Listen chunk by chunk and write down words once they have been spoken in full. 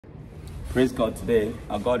Praise God today.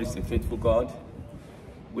 Our God is a faithful God.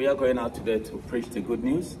 We are going out today to preach the good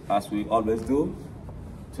news, as we always do.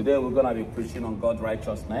 Today we're going to be preaching on God's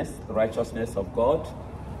righteousness, the righteousness of God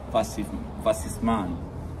versus man.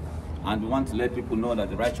 And we want to let people know that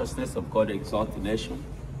the righteousness of God exalts the nation,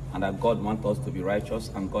 and that God wants us to be righteous,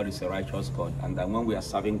 and God is a righteous God. And that when we are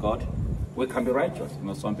serving God, we can be righteous. You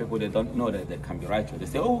know, some people, they don't know that they can be righteous. They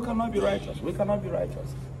say, oh, we cannot be righteous. We cannot be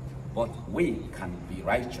righteous. But we can be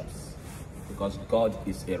righteous because God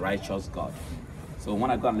is a righteous God. So we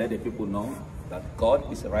want to go and let the people know that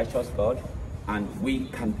God is a righteous God, and we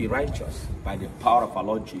can be righteous by the power of our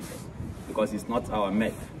Lord Jesus, because it's not our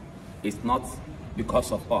make. It's not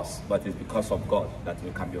because of us, but it's because of God that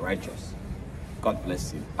we can be righteous. God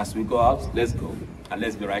bless you. As we go out, let's go and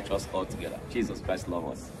let's be righteous all together. Jesus Christ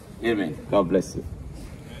loves us. Amen. God bless you.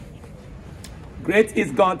 Great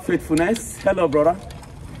is God's faithfulness. Hello, brother.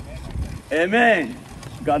 Amen.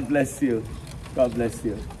 God bless you. God bless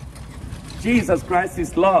you. Jesus Christ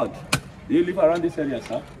is Lord. Do you live around this area,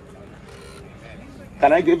 sir?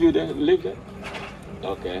 Can I give you the live there?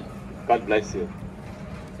 Okay. God bless you.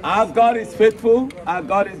 Our God is faithful. Our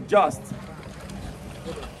God is just.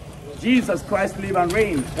 Jesus Christ live and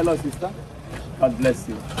reign. Hello, sister. God bless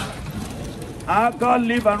you. Our God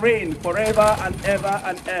live and reign forever and ever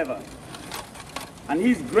and ever. And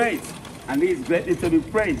He's great. And He's greatly to be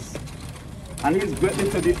praised. And He's greatly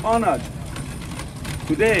to be honored.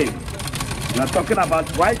 Today, we are talking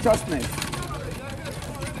about righteousness.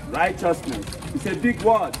 Righteousness. It's a big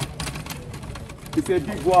word. It's a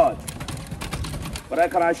big word. But I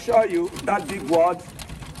can assure you that big word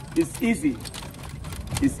is easy.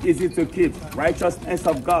 It's easy to keep. Righteousness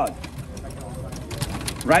of God.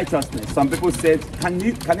 Righteousness. Some people say, can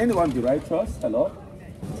anyone be righteous? Hello?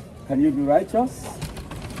 Can you be righteous?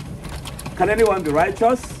 Can anyone be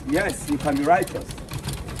righteous? Yes, you can be righteous.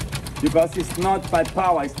 Because it's not by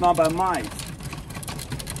power, it's not by might,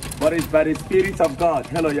 but it's by the Spirit of God.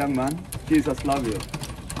 Hello, young man. Jesus loves you.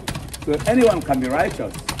 So anyone can be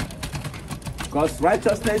righteous, because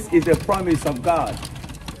righteousness is a promise of God.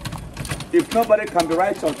 If nobody can be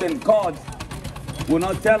righteous, then God will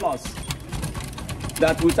not tell us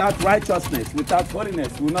that without righteousness, without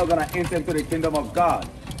holiness, we're not going to enter into the kingdom of God.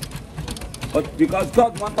 But because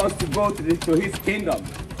God wants us to go to His kingdom,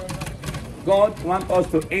 God wants us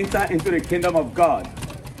to enter into the kingdom of God.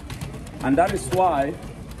 And that is why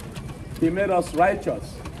He made us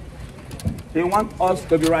righteous. He wants us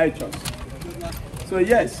to be righteous. So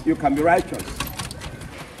yes, you can be righteous,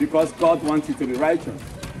 because God wants you to be righteous.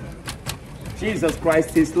 Jesus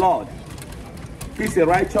Christ is Lord. He's a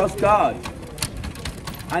righteous God,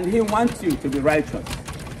 and He wants you to be righteous.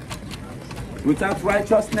 Without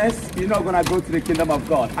righteousness, you're not going to go to the kingdom of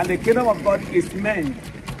God. And the kingdom of God is meant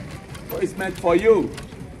for you.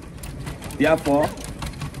 Therefore,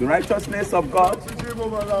 the righteousness of God.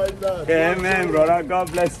 Amen, brother.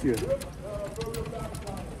 God bless you.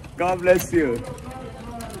 God bless you.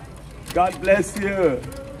 God bless you.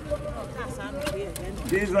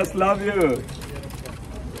 Jesus loves you.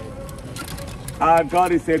 Our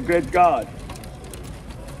God is a great God,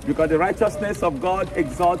 because the righteousness of God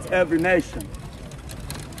exalts every nation.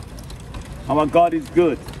 Our God is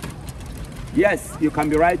good. Yes, you can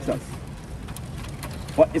be righteous,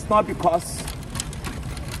 but it's not because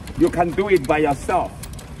you can do it by yourself.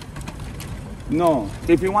 No.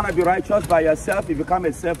 If you want to be righteous by yourself, you become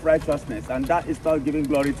a self-righteousness, and that is not giving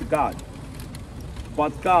glory to God.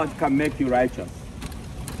 But God can make you righteous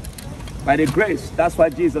by the grace. That's why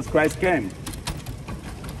Jesus Christ came,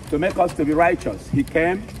 to make us to be righteous. He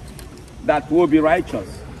came that we'll be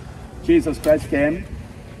righteous. Jesus Christ came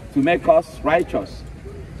to make us righteous.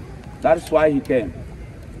 That's why He came.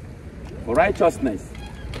 For righteousness,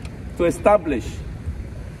 to establish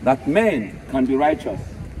that men can be righteous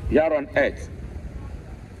here on earth.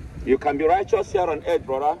 You can be righteous here on earth,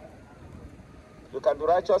 brother. You can be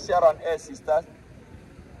righteous here on earth, sister.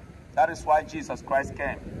 That is why Jesus Christ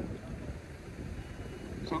came.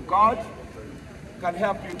 So God can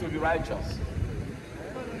help you to be righteous.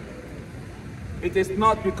 It is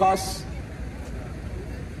not because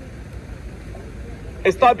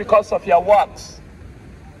of your works,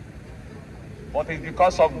 but it's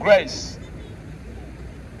because of grace.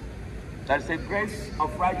 There is a grace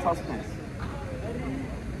of righteousness.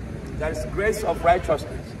 There is grace of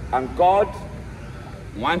righteousness. And God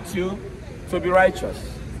wants you to be righteous.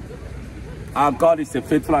 Our God is a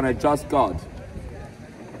faithful and a just God.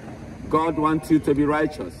 God wants you to be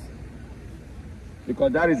righteous,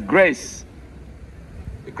 because that is grace.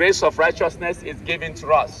 The grace of righteousness is given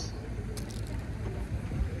to us.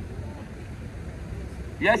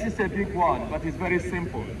 Yes, it's a big word, but it's very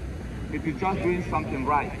simple. it is just doing something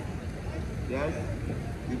right. Yes?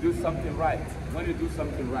 You do something right. When you do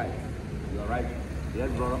something right, you are right. Yes,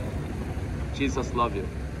 brother? Jesus loves you.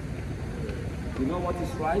 You know what is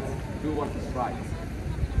right? Do what is right.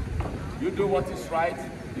 You do what is right,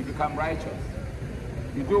 you become righteous.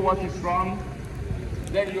 You do what is wrong,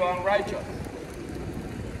 then you are unrighteous.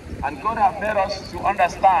 And God has made us to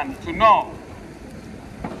understand, to know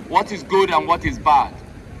what is good and what is bad.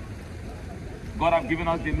 God has given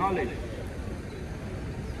us the knowledge,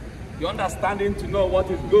 the understanding to know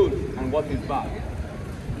what is good and what is bad.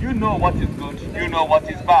 You know what is good, you know what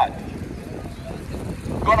is bad.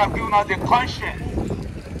 God has given us the conscience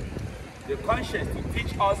to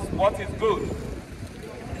teach us what is good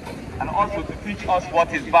and also to teach us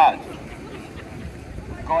what is bad.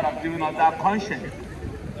 God has given us that conscience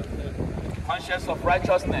of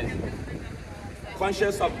righteousness,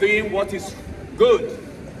 conscience of doing what is good,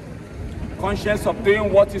 conscience of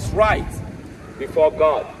doing what is right before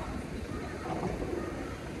God.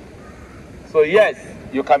 So yes,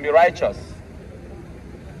 you can be righteous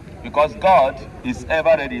because God is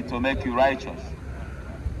ever ready to make you righteous.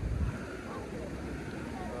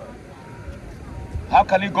 How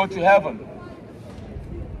can you go to heaven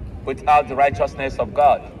without the righteousness of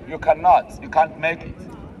God? You cannot. You can't make it.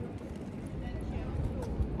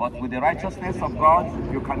 But with the righteousness of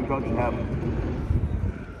God, you can go to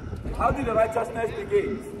heaven. How did the righteousness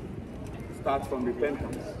begin? Start from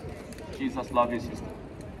repentance. Jesus loves you, sister.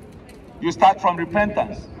 You start from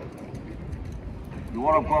repentance. The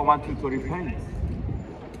word of God wants you to repent.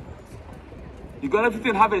 You got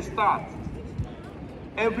everything have a start.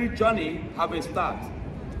 Every journey have a start.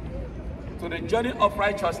 So the journey of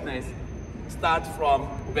righteousness starts from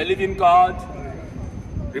believing God,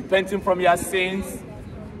 repenting from your sins,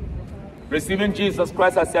 receiving Jesus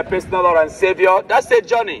Christ as your personal Lord and Savior. That's a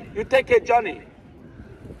journey. You take a journey.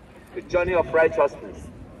 The journey of righteousness.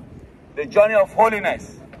 The journey of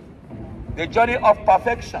holiness. The journey of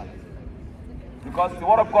perfection. Because the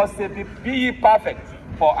word of God says, be ye perfect,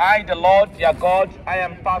 for I, the Lord, your God, I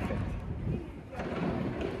am perfect.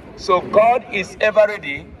 So God is ever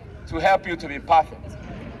ready to help you to be perfect.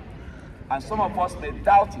 And some of us may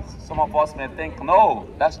doubt it. Some of us may think, no,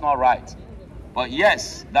 that's not right. But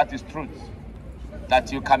yes, that is truth.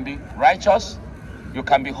 That you can be righteous, you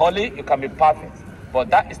can be holy, you can be perfect. But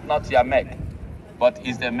that is not your make, but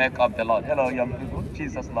is the make of the Lord. Hello, young people.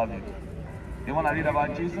 Jesus loves you. You want to read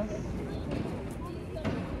about Jesus?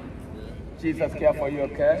 Jesus cares for you,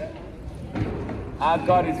 okay? Our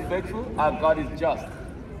God is faithful, our God is just.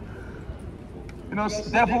 You know, the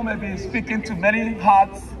devil may be speaking to many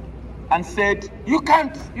hearts and said, you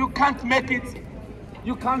can't make it.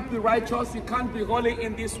 You can't be righteous, you can't be holy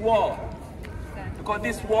in this world. Because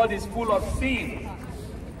this world is full of sin.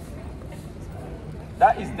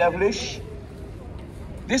 That is devilish.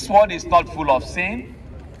 This world is not full of sin.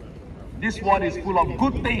 This world is full of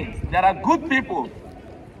good things. There are good people.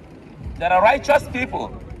 There are righteous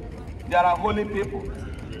people. There are holy people.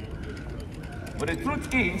 But the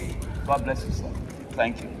truth is, God bless you, sir.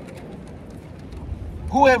 Thank you.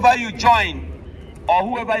 Whoever you join or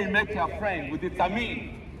whoever you make your friend will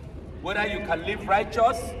determine whether you can live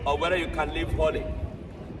righteous or whether you can live holy.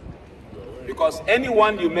 Because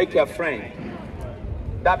anyone you make your friend,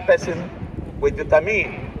 that person will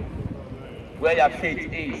determine where your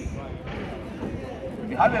faith is.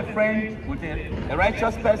 If you have a friend with a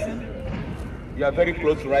righteous person, you are very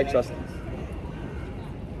close to righteousness.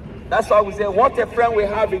 That's why we say, what a friend we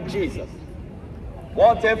have in Jesus.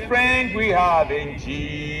 What a friend we have in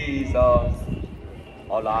Jesus.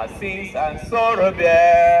 All our sins and sorrow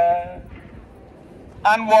bear.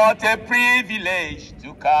 And what a privilege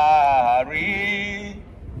to carry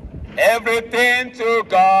everything to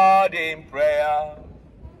God in prayer.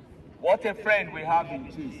 What a friend we have in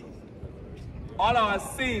Jesus. All our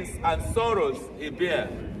sins and sorrows he bear.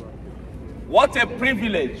 What a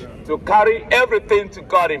privilege to carry everything to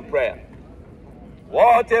God in prayer.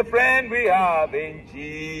 What a friend we have in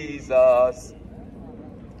Jesus.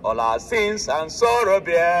 All our sins and sorrow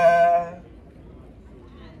bear.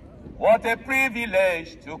 What a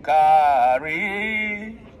privilege to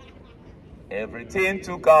carry everything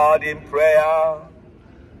to God in prayer.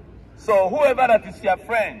 So whoever that is your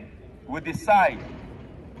friend will decide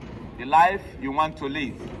the life you want to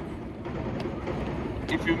live.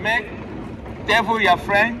 If you make devil your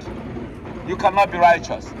friend, you cannot be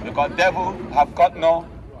righteous, because devil have got no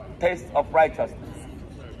taste of righteousness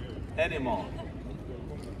anymore.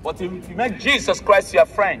 But if you make Jesus Christ your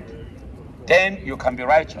friend, then you can be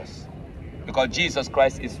righteous, because Jesus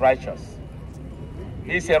Christ is righteous.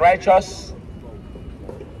 He is a righteous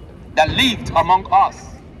that lived among us.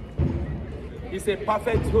 is a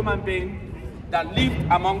perfect human being that lived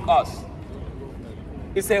among us.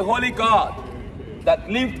 It's a holy God that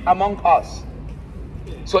lived among us.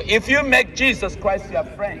 So if you make Jesus Christ your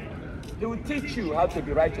friend, he will teach you how to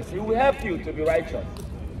be righteous. He will help you to be righteous.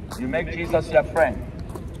 You make Jesus your friend.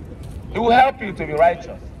 He will help you to be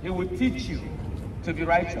righteous. He will teach you to be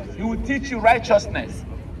righteous. He will teach you righteousness.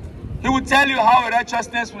 He will tell you how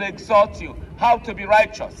righteousness will exalt you, how to be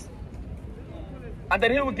righteous. And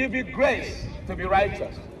then he will give you grace to be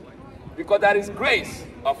righteous. Because there is grace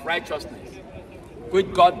of righteousness,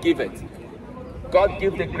 which God giveth. God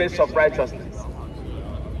gives the grace of righteousness.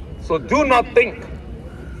 So do not think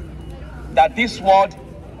that this world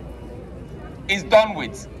is done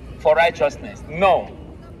with for righteousness. No.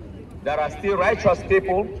 There are still righteous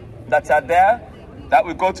people that are there that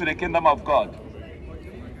will go to the kingdom of God.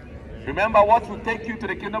 Remember, what will take you to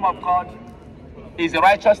the kingdom of God is the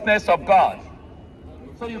righteousness of God.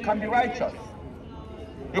 So you can be righteous.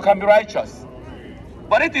 You can be righteous.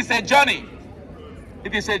 But it is a journey.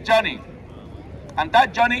 It is a journey. And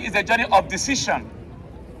that journey is a journey of decision.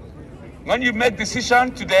 When you make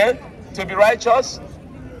decision today to be righteous,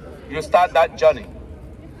 you start that journey.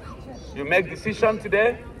 You make decision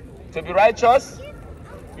today to be righteous,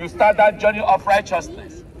 you start that journey of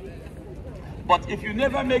righteousness. But if you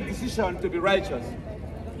never make decision to be righteous,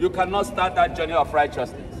 you cannot start that journey of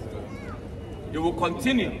righteousness. You will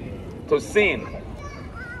continue to sin.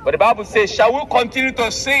 But the Bible says, shall we continue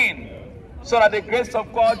to sin so that the grace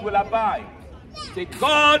of God will abide? Say,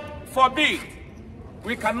 God forbid.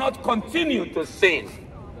 We cannot continue to sin,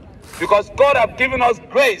 because God has given us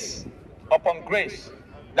grace upon grace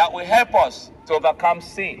that will help us to overcome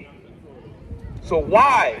sin. So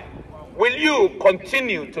why will you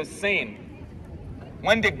continue to sin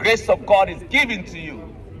when the grace of God is given to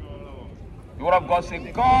you? The word of God says,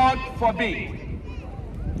 God forbid.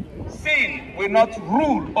 Sin will not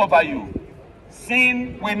rule over you.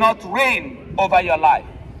 Sin will not reign over your life.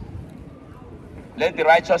 Let the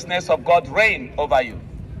righteousness of God reign over you.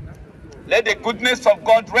 Let the goodness of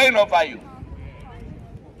God reign over you.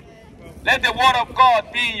 Let the word of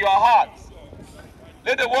God be in your heart.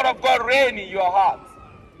 Let the word of God reign in your heart.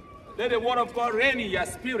 Let the word of God reign in your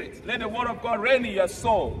spirit. Let the word of God reign in your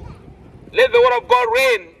soul. Let the word of God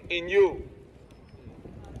reign in you.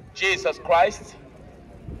 Jesus Christ,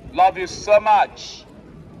 love you so much.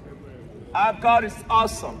 Our God is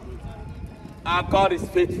awesome. Our God is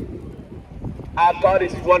faithful. Our God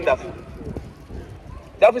is wonderful.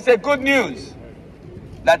 That is a good news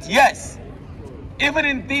that yes, even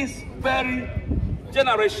in this very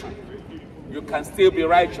generation, you can still be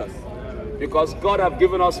righteous, because God has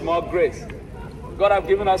given us more grace. God has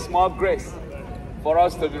given us more grace for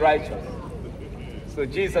us to be righteous. So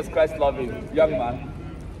Jesus Christ loves you, young man.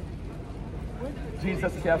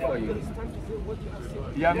 Jesus cares for you.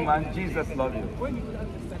 Young man, Jesus loves you.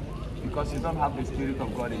 Because you don't have the Spirit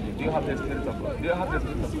of God in you. Do you have the Spirit of God? Do you have the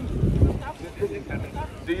Spirit of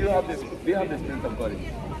God? Do you have the Spirit of God in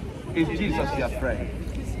you? Is Jesus your friend?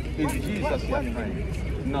 Is Jesus your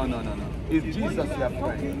friend? No. Is Jesus your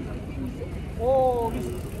friend?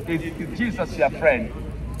 Is Jesus your friend?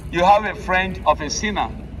 You have a friend of a sinner.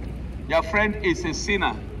 Your friend is a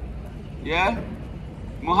sinner. Yeah?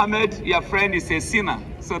 Muhammad, your friend, is a sinner.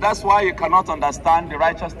 So that's why you cannot understand the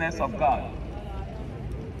righteousness of God.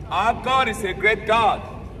 Our God is a great God.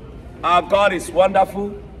 Our God is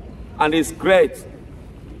wonderful and is great.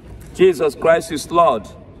 Jesus Christ is Lord.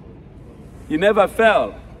 He never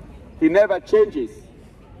fails. He never changes.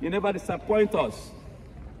 He never disappoints us.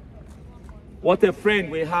 What a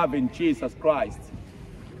friend we have in Jesus Christ.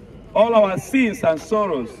 All our sins and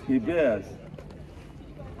sorrows he bears.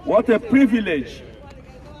 What a privilege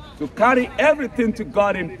to carry everything to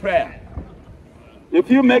God in prayer.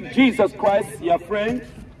 If you make Jesus Christ your friend,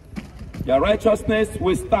 your righteousness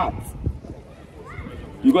will start.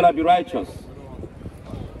 You're going to be righteous.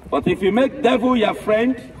 But if you make devil your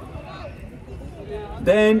friend,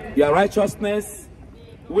 then your righteousness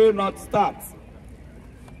will not start.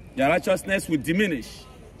 Your righteousness will diminish.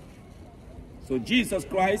 So Jesus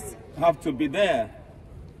Christ have to be there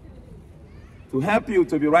to help you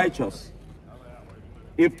to be righteous.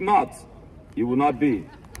 If not, you will not be.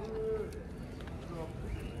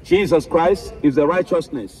 Jesus Christ is the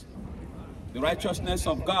righteousness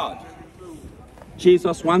of God.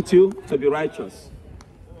 Jesus wants you to be righteous.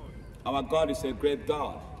 Our God is a great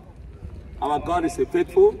God. Our God is a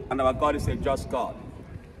faithful, and our God is a just God.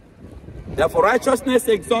 Therefore, righteousness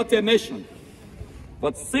exalts a nation,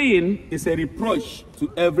 but sin is a reproach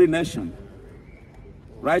to every nation.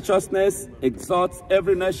 Righteousness exalts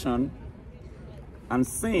every nation, and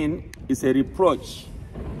sin is a reproach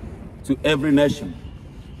to every nation.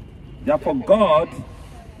 Therefore, God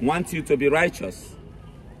wants you to be righteous.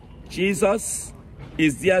 Jesus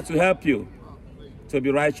is there to help you to be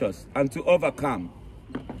righteous and to overcome.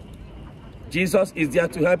 Jesus is there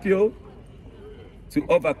to help you to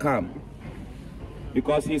overcome,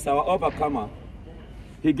 because he's our overcomer.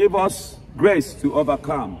 He gave us grace to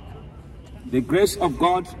overcome. The grace of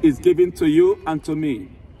God is given to you and to me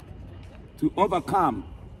to overcome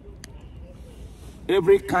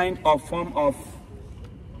every kind of form of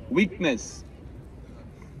weakness.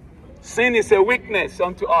 Sin is a weakness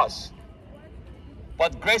unto us,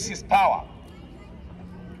 but grace is power.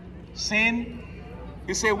 Sin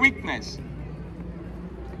is a weakness,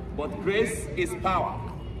 but grace is power.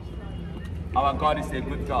 Our God is a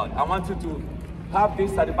good God. I want you to have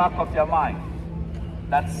this at the back of your mind,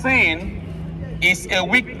 that sin is a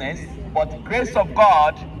weakness, but the grace of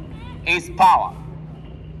God is power.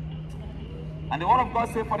 And the word of God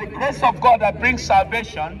says, for the grace of God that brings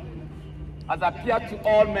salvation has appeared to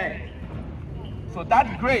all men. So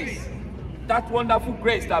that grace, that wonderful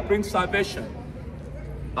grace that brings salvation,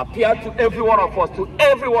 appeared to every one of us,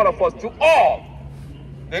 to all.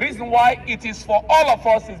 The reason why it is for all of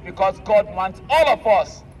us is because God wants all of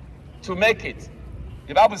us to make it.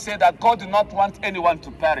 The Bible says that God does not want anyone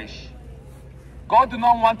to perish. God does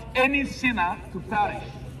not want any sinner to perish.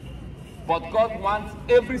 But God wants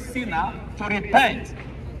every sinner to repent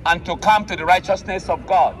and to come to the righteousness of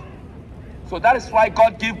God. So that is why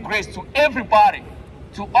God gives grace to everybody,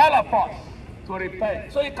 to all of us, to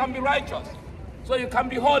repent. So you can be righteous. So you can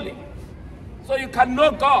be holy. So you can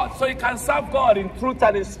know God. So you can serve God in truth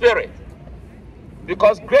and in spirit.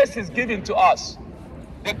 Because grace is given to us.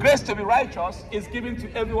 The grace to be righteous is given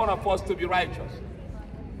to every one of us to be righteous.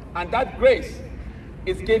 And that grace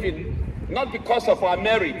is given not because of our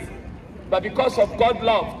merit, but because of God's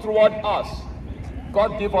love toward us.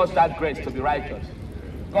 God give us that grace to be righteous.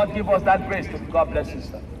 God give us that grace to be, God bless you,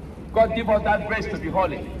 sir. God give us that grace to be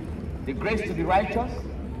holy. The grace to be righteous,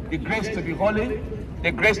 the grace to be holy,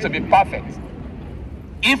 the grace to be perfect.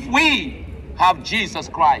 If we have Jesus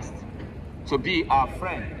Christ to be our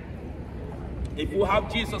friend, if we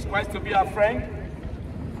have Jesus Christ to be our friend,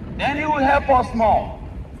 then he will help us more.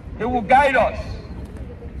 He will guide us.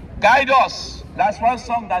 Guide us. That's one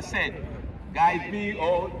song that said, guide me,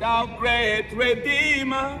 O thou great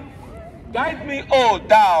Redeemer. Guide me, O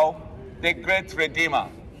thou, the great Redeemer.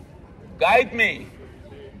 Guide me.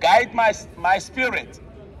 Guide my spirit.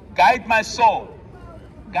 Guide my soul.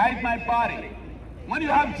 Guide my body. When you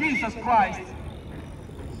have Jesus Christ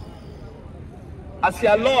as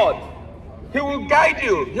your Lord, he will guide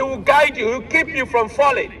you. He will guide you. He will keep you from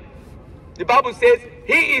falling. The Bible says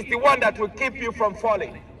he is the one that will keep you from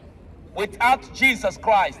falling. Without Jesus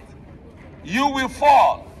Christ, you will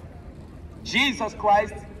fall. Jesus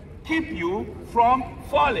Christ keep you from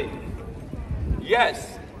falling.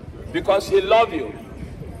 Yes, because he loves you.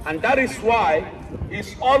 And that is why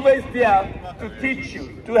he's always there to teach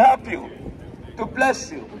you, to help you, to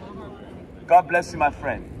bless you. God bless you, my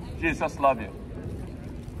friend. Jesus loves you.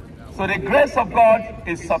 So the grace of God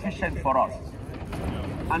is sufficient for us.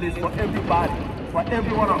 And it's for everybody, for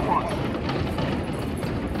every one of us.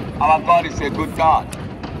 Our God is a good God.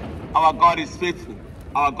 Our God is faithful.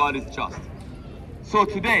 Our God is just. So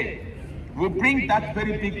today, we bring that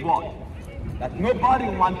very big word that nobody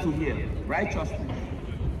wants to hear, righteousness.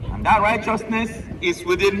 And that righteousness is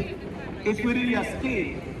within your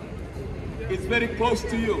skin. It's very close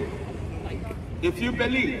to you. If you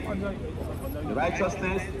believe, the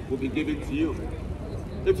righteousness will be given to you.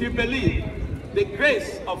 If you believe, the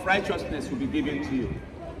grace of righteousness will be given to you.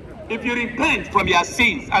 If you repent from your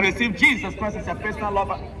sins and receive Jesus Christ as your personal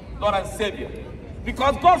Lord and Savior.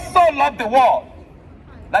 Because God so loved the world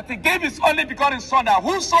that he gave his only begotten Son, that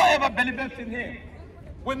whosoever believeth in him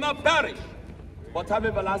will not perish, but have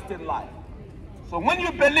everlasting life. So when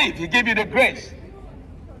you believe, he gave you the grace.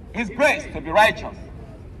 His grace to be righteous,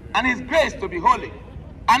 and his grace to be holy,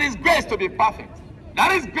 and his grace to be perfect.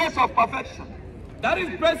 That is grace of perfection. That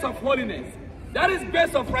is grace of holiness. That is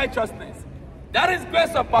grace of righteousness. That is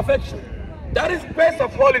grace of perfection. That is grace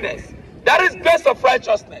of holiness. That is grace of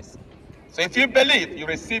righteousness. So if you believe, you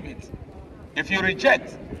receive it. If you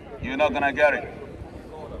reject, you're not going to get it.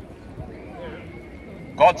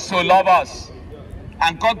 God so loves us,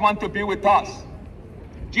 and God wants to be with us.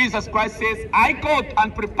 Jesus Christ says, I go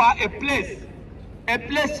and prepare a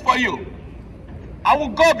place for you. I will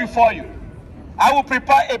go before you. I will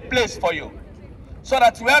prepare a place for you, so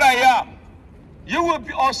that where I am, you will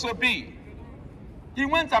also be. He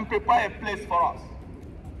went and prepared a place for us.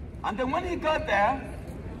 And then when he got there,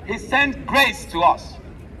 he sent grace to us.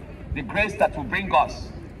 The grace that will bring us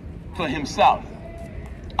to himself.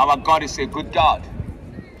 Our God is a good God.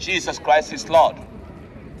 Jesus Christ is Lord.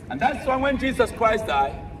 And that's why when Jesus Christ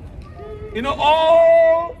died, you know,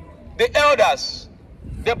 all the elders,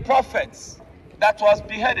 the prophets that was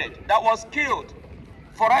beheaded, that was killed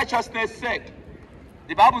for righteousness' sake,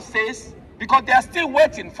 the Bible says, because they are still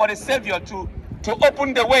waiting for the Savior to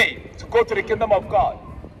open the way to go to the kingdom of God.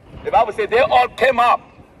 The Bible says they all came up.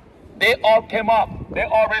 They all came up. They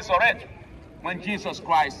all resurrected when Jesus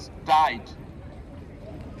Christ died.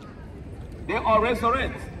 They all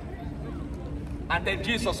resurrected. And then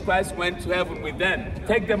Jesus Christ went to heaven with them,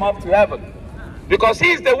 take them up to heaven. Because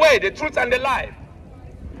he is the way, the truth, and the life.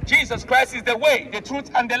 Jesus Christ is the way, the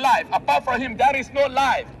truth, and the life. Apart from him, there is no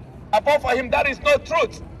life. Apart from him, there is no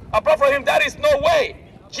truth. Apart from him, there is no way.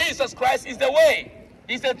 Jesus Christ is the way.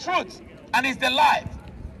 He's the truth, and he's the life.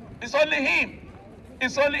 It's only him.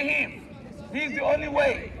 It's only him. He's the only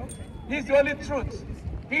way. He's the only truth.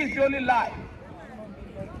 He's the only life.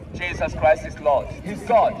 Jesus Christ is Lord. He's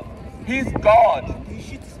God. He's God.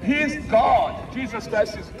 He's God. Jesus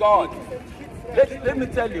Christ is God. Let me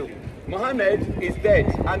tell you, Muhammad is dead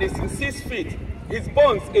and is in 6 feet. His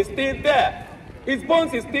bones is still there. His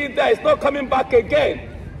bones is still there. It's not coming back again.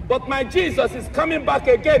 But my Jesus is coming back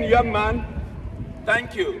again, young man.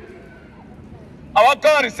 Thank you. Our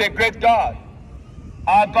God is a great God.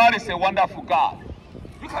 Our God is a wonderful God.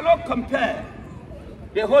 You cannot compare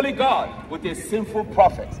the holy God with a sinful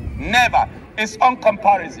prophet. Never. It's on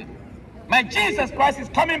comparison. My Jesus Christ is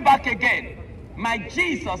coming back again. My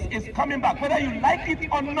Jesus is coming back. Whether you like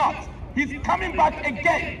it or not, he's coming back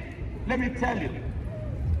again. Let me tell you.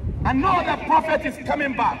 And no other prophet is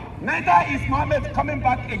coming back. Neither is Muhammad coming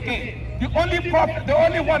back again. The only prophet, the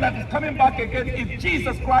only one that is coming back again is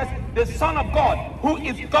Jesus Christ, the Son of God, who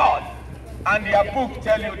is God. And their book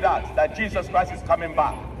tell you that Jesus Christ is coming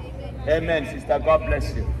back. Amen, sister. God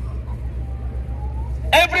bless you.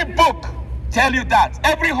 Every book tell you that.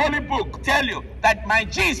 Every holy book tell you that my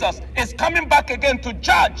Jesus is coming back again to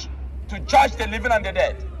judge the living and the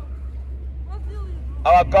dead.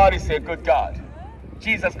 Our God is a good God.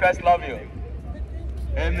 Jesus Christ love you.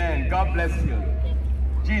 Amen. God bless you.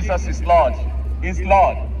 Jesus is Lord. He's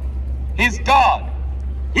Lord. He's God.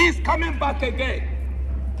 He's coming back again.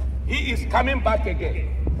 He is coming back again.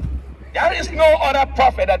 There is no other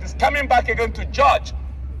prophet that is coming back again to judge.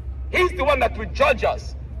 He's the one that will judge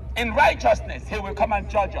us. In righteousness, he will come and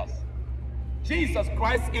judge us. Jesus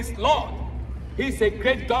Christ is Lord. He's a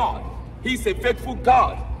great God. He's a faithful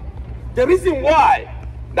God. The reason why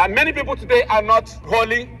that many people today are not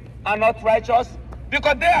holy, are not righteous,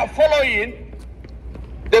 because they are following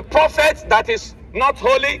the prophet that is not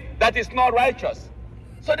holy, that is not righteous.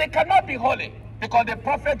 So they cannot be holy, because the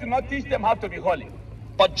prophet did not teach them how to be holy.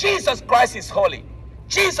 But Jesus Christ is holy.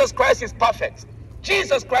 Jesus Christ is perfect.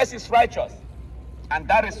 Jesus Christ is righteous. And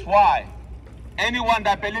that is why anyone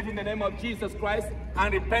that believes in the name of Jesus Christ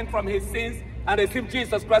and repent from his sins and receive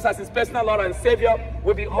Jesus Christ as his personal Lord and Savior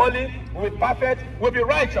will be holy, will be perfect, will be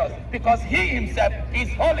righteous, because he himself is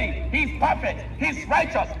holy, he's perfect, he's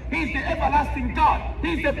righteous, he's the everlasting God,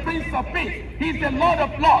 he's the Prince of Peace, he's the Lord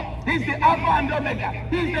of Lords, he's the Alpha and Omega,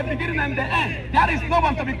 he's the beginning and the end. There is no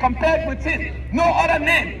one to be compared with him, no other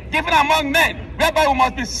name given among men whereby we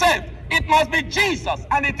must be saved. It must be Jesus,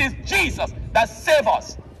 and it is Jesus that saves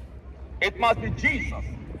us. It must be Jesus,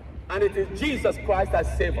 and it is Jesus Christ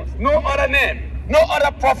that saves us. No other name, no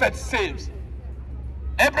other prophet saves.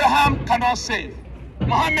 Abraham cannot save.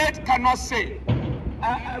 Muhammad cannot save.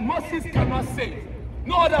 Moses cannot save.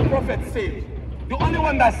 No other prophet saves. The only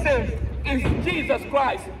one that saves is Jesus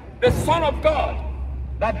Christ, the Son of God,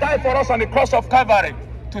 that died for us on the cross of Calvary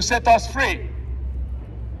to set us free.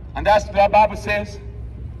 And that's what the Bible says.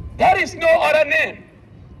 There is no other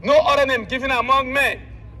name given among men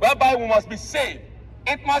whereby we must be saved.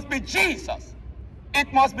 It must be Jesus.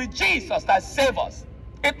 It must be Jesus that saves us.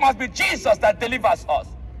 It must be Jesus that delivers us.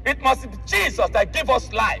 It must be Jesus that gives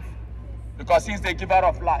us life, because he's the giver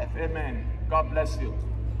of life. Amen. God bless you.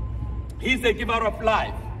 He's the giver of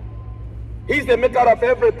life. He's the maker of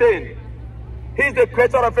everything. He's the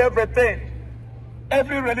creator of everything.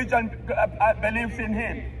 Every religion believes in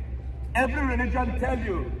him. Every religion tells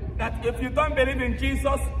you that if you don't believe in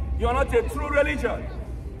Jesus, you're not a true religion.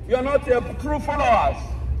 You're not a true followers.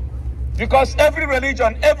 Because every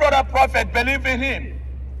religion, every other prophet believes in him.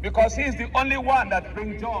 Because he's the only one that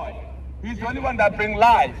brings joy. He's the only one that brings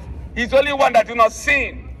life. He's the only one that do not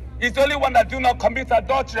sin. He's the only one that do not commit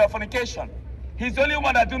adultery or fornication. He's the only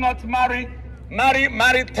one that do not marry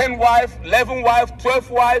 10 wives, 11 wives,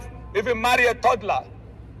 12 wives, even marry a toddler.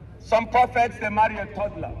 Some prophets, they marry a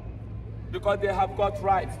toddler because they have got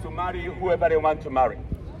rights to marry whoever they want to marry.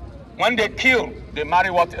 When they kill, they marry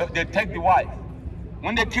they take the wife.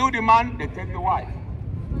 When they kill the man, they take the wife.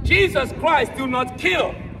 Jesus Christ do not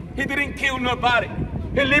kill. He didn't kill nobody.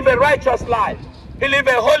 He lived a righteous life. He lived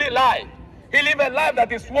a holy life. He lived a life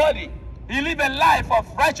that is worthy. He lived a life of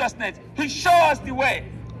righteousness. He showed us the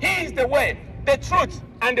way. He is the way, the truth,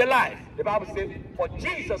 and the life. The Bible says, for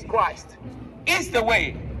Jesus Christ is the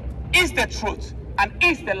way, is the truth, and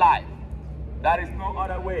is the life. There is no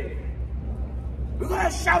other way. We're going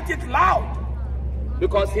to shout it loud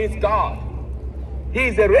because he's God. He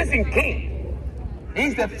is the risen King. He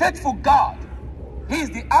is the faithful God. He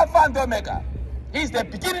is the Alpha and the Omega. He is the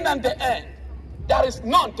beginning and the end. There is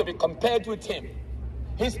none to be compared with him.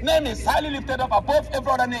 His name is highly lifted up above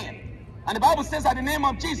every other name. And the Bible says at the name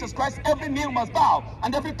of Jesus Christ, every knee must bow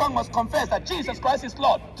and every tongue must confess that Jesus Christ is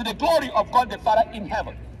Lord, to the glory of God the Father in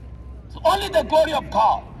heaven. So only the glory of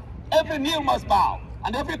God. Every knee must bow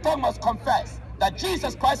and every tongue must confess that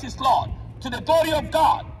Jesus Christ is Lord, to the glory of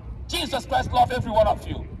God. Jesus Christ loved every one of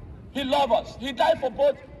you. He loved us. He died for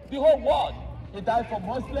both the whole world. He died for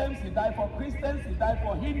Muslims. He died for Christians. He died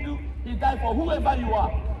for Hindu. He died for whoever you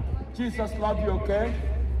are. Jesus loved you, okay?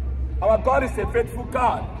 Our God is a faithful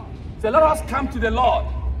God. So let us come to the Lord.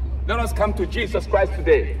 Let us come to Jesus Christ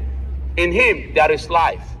today. In him there is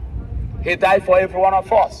life. He died for every one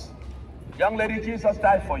of us. Young lady, Jesus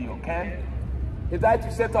died for you, okay? He died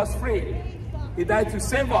to set us free. He died to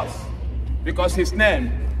save us because his name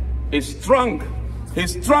is strong.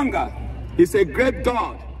 He's stronger. He's a great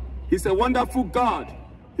God. He's a wonderful God.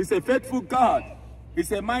 He's a faithful God. He's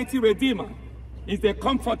a mighty Redeemer. He's the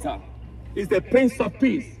Comforter. He's the Prince of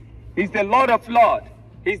Peace. He's the Lord of Lords.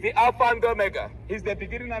 He's the Alpha and the Omega. He's the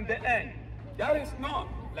beginning and the end. There is none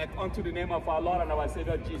like unto the name of our Lord and our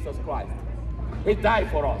Savior Jesus Christ. He died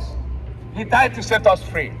for us. He died to set us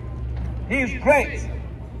free. He is great,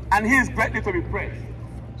 and he is greatly to be praised.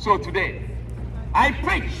 So today, I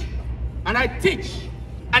preach, and I teach,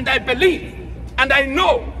 and I believe, and I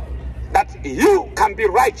know that you can be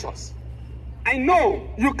righteous. I know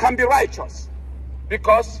you can be righteous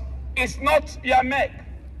because it's not your make.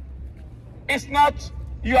 It's not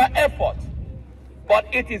your effort, but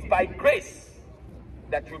it is by grace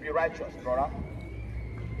that you'll be righteous, brother.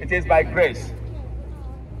 It is by grace.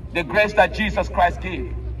 The grace that Jesus Christ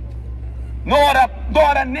gave. No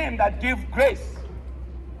other name that gives grace.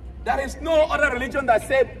 There is no other religion that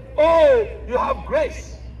said, oh, you have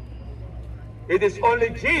grace. It is only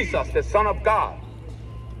Jesus, the Son of God.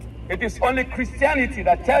 It is only Christianity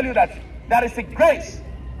that tells you that there is a grace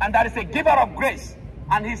and there is a giver of grace.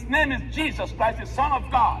 And his name is Jesus Christ, the Son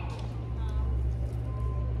of God.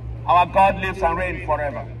 Our God lives and reigns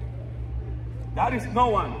forever. There is no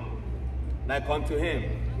one like unto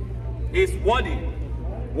him. He is worthy,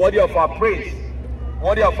 worthy of our praise,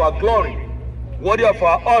 worthy of our glory, worthy of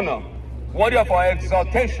our honor, worthy of our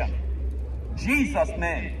exaltation. Jesus'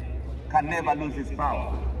 name can never lose his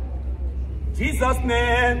power. Jesus'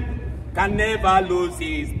 name can never lose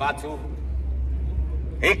his battle.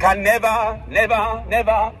 He can never, never,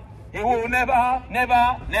 never, he will never,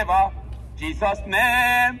 never, never. Jesus'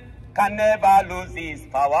 name can never lose his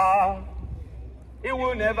power. He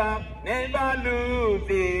will never, never lose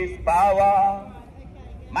his power.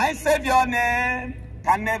 My Savior name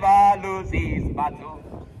can never lose his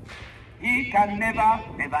battle. He can never,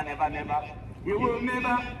 never, never, never. He will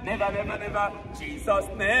never, never, never, never. Jesus'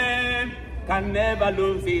 name can never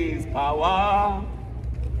lose his power.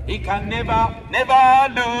 He can never,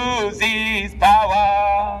 never lose his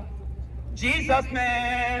power. Jesus'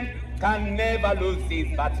 name can never lose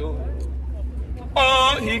his battle.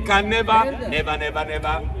 Oh, he can never, never, never,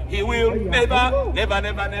 never. He will never, never,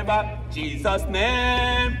 never, never. Jesus'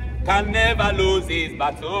 name can never lose his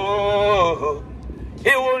battle. He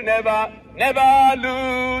will never, never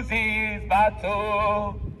lose his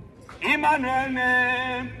battle. Emmanuel's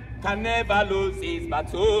name can never lose his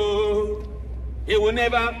battle. He will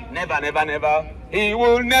never, never, never, never. He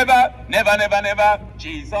will never, never, never, never.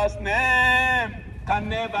 Jesus' name can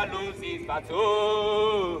never lose his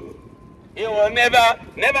battle. He will never,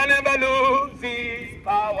 never, never lose his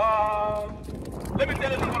power. Let me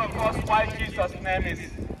tell you one of us why Jesus' name is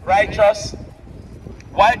righteous,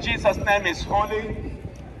 why Jesus' name is holy,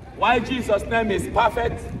 why Jesus' name is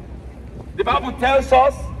perfect. The Bible tells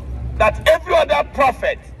us that every other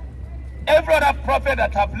prophet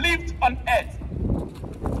that have lived on earth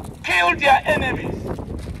killed their enemies.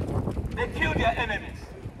 They killed their enemies.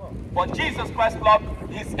 But Jesus Christ loved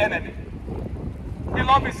his enemy. He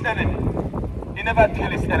loved his enemy. He never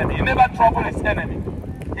killed his enemy. He never troubled his enemy.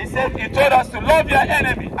 He said, he told us to love your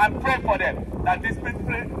enemy and pray for them, that this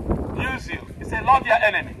people use you. He said, love your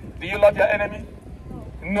enemy. Do you love your enemy?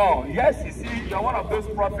 No, yes, you see, you're one of those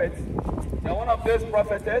prophets. You're one of those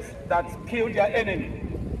prophetess that killed your enemy.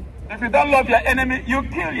 If you don't love your enemy, you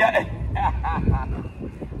kill your enemy.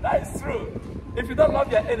 That is true. If you don't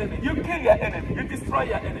love your enemy, you kill your enemy. You destroy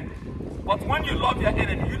your enemy. But when you love your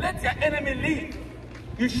enemy, you let your enemy lead.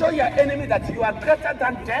 You show your enemy that you are greater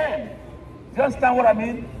than them. Do you understand what I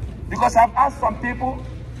mean? Because I've asked some people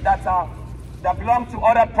that belong to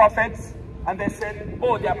other prophets, and they said,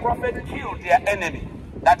 oh, their prophet killed their enemy.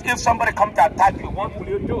 That if somebody comes to attack you, what will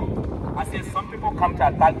you do? I said, some people come to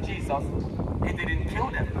attack Jesus. He didn't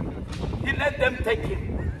kill them. He let them take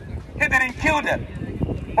him. He didn't kill them.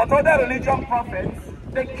 But other religion prophets,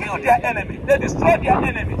 they killed their enemies. They destroyed their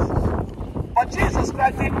enemies. But Jesus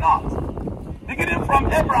Christ did not. Beginning from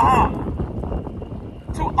Abraham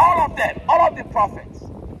to all of them, all of the prophets,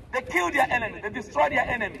 they killed their enemy. They destroyed their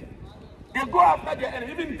enemy. They go after their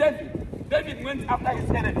enemy. Even David. David went after his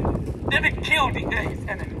enemy. David killed his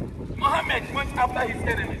enemy. Muhammad went after his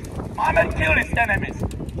enemies. Muhammad killed his enemies.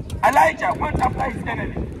 Elijah went after his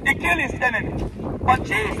enemy. He killed his enemy. But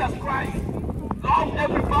Jesus Christ loved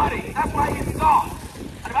everybody. That's why he's God.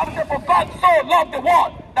 And the Bible says, for God so loved the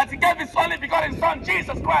world that he gave his only begotten Son,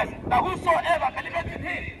 Jesus Christ, that whosoever believeth in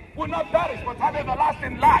him will not perish but have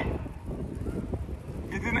everlasting life.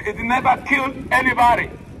 He never killed anybody.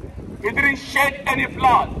 He didn't shed any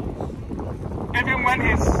blood. Even when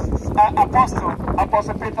his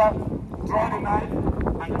Apostle Peter, drew the knife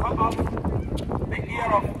and cut off the ear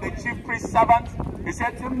of the chief priest's servant, he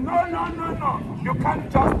said to him, no, you can't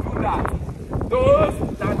just do that.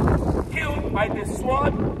 Those that killed by the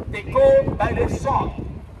sword, they go by the sword.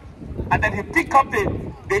 And then he picked up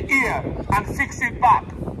the ear and fixed it back.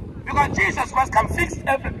 Because Jesus Christ can fix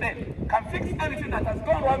everything, can fix anything that has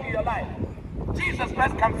gone wrong in your life. Jesus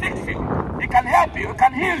Christ can fix you. He can help you. He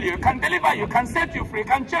can heal you. He can deliver you. He can set you free. He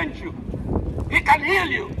can change you. He can heal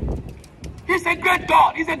you. He's a great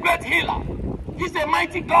God. He's a great healer. He's a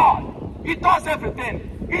mighty God. He does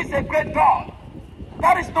everything. He's a great God.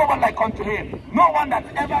 There is no one like unto him. No one that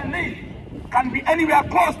ever lived can be anywhere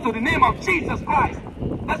close to the name of Jesus Christ.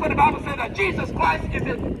 That's what the Bible says, that Jesus Christ is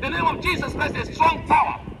the name of Jesus Christ is a strong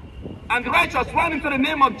tower. And the righteous run into the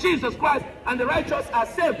name of Jesus Christ, and the righteous are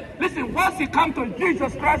saved. Listen, once you come to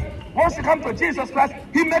Jesus Christ,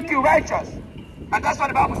 he makes you righteous. And that's what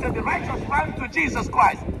the Bible says, the righteous run to Jesus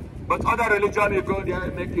Christ. But other religion, you go there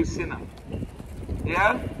and make you sinner.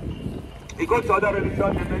 Yeah? You go to other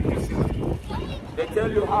religion, they make you sinner. They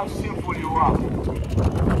tell you how sinful you are.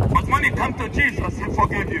 But when you come to Jesus, he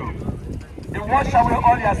forgive you. He wash away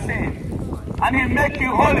all your sin. And he make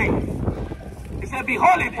you holy. He said, be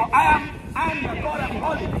holy, for I am your God, I'm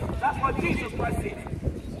holy. That's what Jesus Christ said.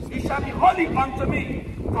 He shall be holy unto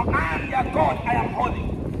me, for I am your God, I am holy.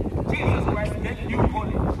 Jesus Christ made you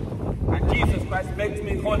holy. And Jesus Christ makes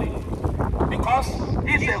me holy. Because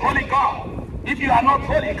he's a holy God. If you are not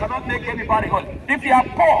holy, you cannot make anybody holy. If you are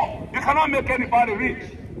poor, you cannot make anybody rich.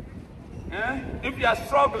 If you are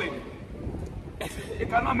struggling, you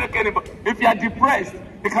cannot make anybody. If you are depressed,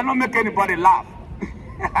 you cannot make anybody laugh.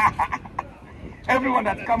 Everyone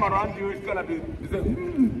that come around you is gonna be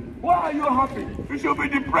saying, why are you happy? You should be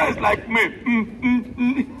depressed like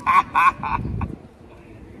me.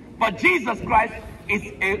 But Jesus Christ is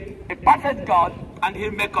a perfect God, and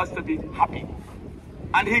he'll make us to be happy.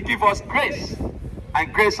 And he give us grace,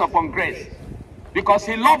 and grace upon grace. Because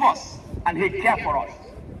he loves us, and he cares for us.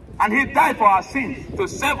 And he died for our sins to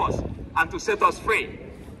save us and to set us free.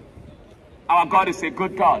 Our God is a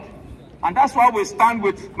good God. And that's why we stand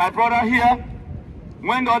with my brother here.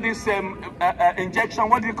 When all this injection,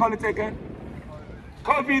 what do you call it again?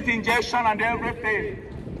 COVID injection and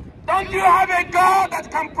everything. Don't you have a God that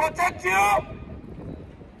can protect you?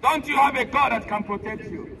 Don't you have a God that can protect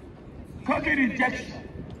you? COVID injection.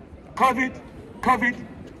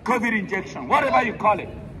 COVID injection. Whatever you call it.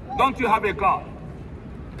 Don't you have a God?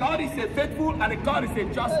 God is a faithful and God is a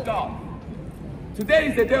just God. Today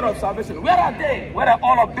is the day of salvation. Where are they? Where are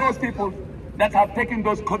all of those people that have taken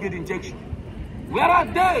those COVID injections? Where are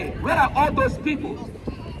they? Where are all those people?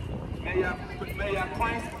 May your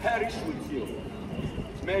coins perish with you.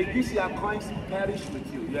 May these your coins perish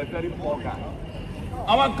with you. You're a very poor guy.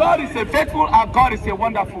 Our God is a faithful, our God is a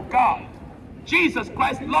wonderful God. Jesus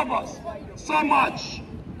Christ loves us so much,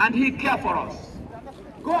 and he cares for us.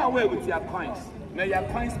 Go away with your coins. May your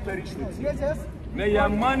coins perish with you. May your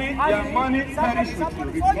money perish with you.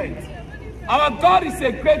 Repent. Our God is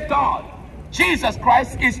a great God. Jesus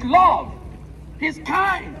Christ is love. He's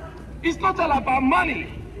kind. It's not all about money.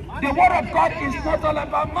 The word of God is not all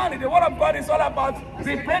about money. The word of God is all about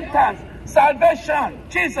repentance, salvation.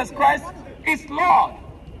 Jesus Christ is Lord.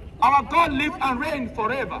 Our God lives and reigns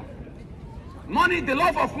forever. Money, the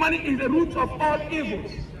love of money is the root of all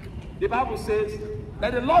evils. The Bible says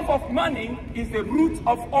that the love of money is the root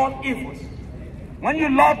of all evils. When you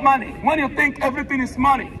love money, when you think everything is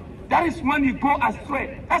money, that is when you go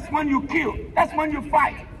astray. That's when you kill. That's when you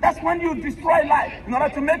fight. That's when you destroy life in order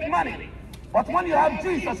to make money. But when you have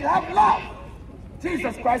Jesus, you have love.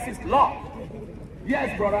 Jesus Christ is love.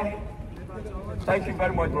 Yes, brother. Thank you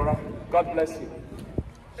very much, brother. God bless you.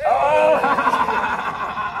 Oh,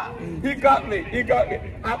 he got me. He got me.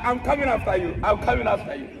 I'm coming after you. I'm coming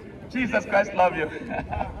after you. Jesus Christ love you.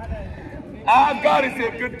 Our God is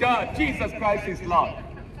a good God. Jesus Christ is Lord.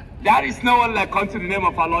 There is no one like unto the name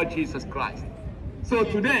of our Lord Jesus Christ. So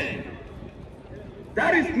today,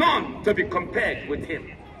 there is none to be compared with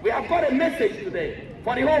him. We have got a message today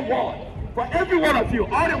for the whole world, for every one of you,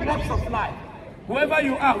 all the walks of life, whoever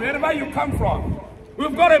you are, wherever you come from.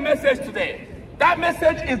 We've got a message today. That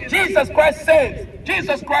message is Jesus Christ saves,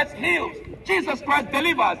 Jesus Christ heals, Jesus Christ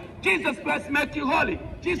delivers, Jesus Christ makes you holy,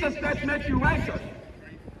 Jesus Christ makes you righteous.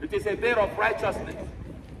 It is a day of righteousness.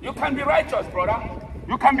 You can be righteous, brother.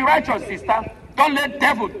 You can be righteous, sister. Don't let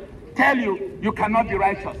devil tell you you cannot be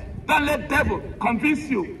righteous. Don't let devil convince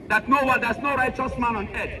you that there's no righteous man on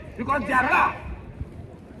earth. Because there are.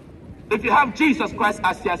 If you have Jesus Christ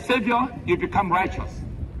as your Savior, you become righteous.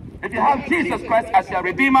 If you have Jesus Christ as your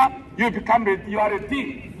Redeemer, you are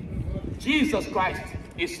redeemed. Jesus Christ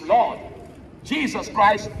is Lord. Jesus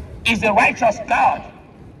Christ is the righteous God.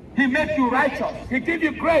 He makes you righteous. He gives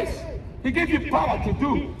you grace. He gives you power to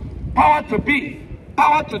do, power to be,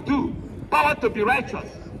 power to do, power to be righteous,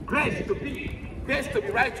 grace to be, grace to be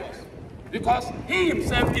righteous. Because he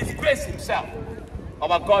himself is grace himself.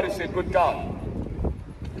 Our God is a good God.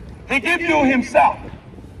 He gives you himself,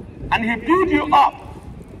 and he builds you up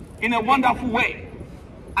in a wonderful way.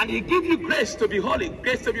 And he gives you grace to be holy,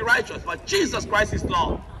 grace to be righteous. But Jesus Christ is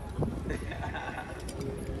Lord.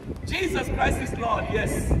 Jesus Christ is Lord,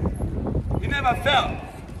 yes. He never fails.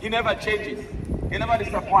 He never changes. He never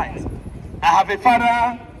disappoints. I have a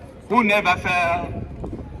Father who never fails.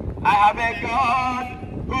 I have a God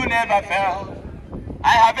who never fails.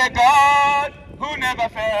 I have a God who never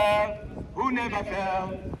fails, who never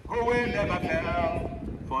fails, who will never fail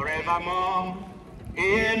forevermore.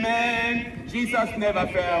 Amen. Jesus never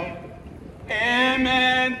fails.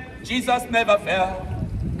 Amen. Jesus never fails.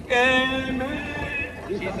 Amen.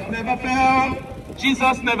 Jesus never fails.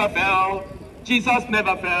 Jesus never fails. Jesus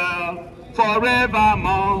never fails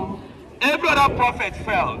forevermore. Every other prophet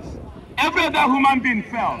fails. Every other human being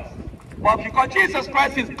fails. But because Jesus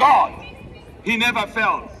Christ is God, he never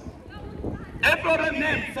fails. Every other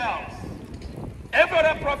name fails. Every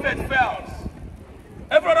other prophet fails.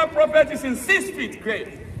 Every other prophet is in 6 feet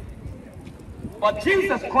grave. But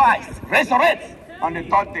Jesus Christ resurrects on the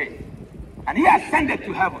 3rd day. And he ascended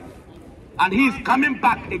to heaven. And he is coming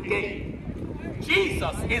back again.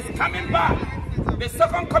 Jesus is coming back. The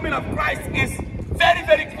second coming of Christ is very,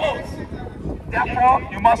 very close. Therefore,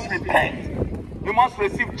 you must repent. You must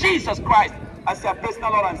receive Jesus Christ as your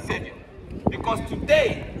personal Lord and Savior. Because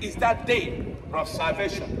today is that day of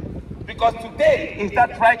salvation. Because today is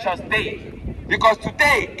that righteous day. Because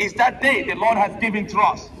today is that day the Lord has given to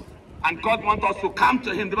us. And God wants us to come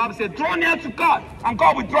to him. The Bible says, draw near to God, and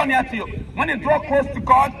God will draw near to you. When you draw close to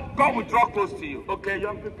God, God will draw close to you. Okay,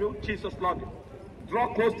 young people, Jesus loves you.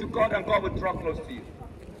 Draw close to God, and God will draw close to you.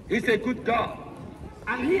 He's a good God.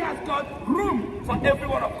 And he has got room for every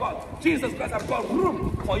one of God. Jesus Christ has got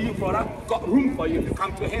room for you, brother. Got room for you if you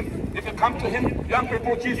come to him. If you come to him, young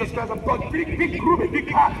people, Jesus Christ has got big room, a big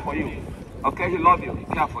heart for you. Okay, he loves you. He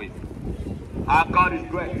cares for you. Our God is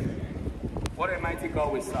great. What a mighty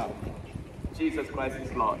God we serve. Jesus Christ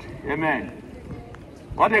is Lord. Amen.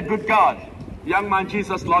 What a good God. Young man,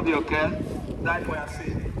 Jesus loves you, okay? Died for your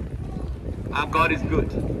sin. Our God is good.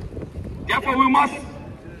 Therefore, we must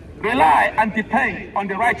rely and depend on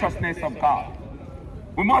the righteousness of God.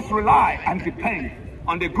 We must rely and depend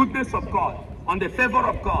on the goodness of God, on the favor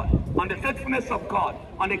of God, on the faithfulness of God,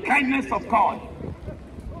 on the kindness of God,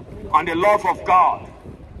 on the love of God.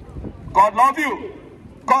 God loves you.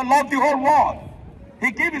 God loves the whole world.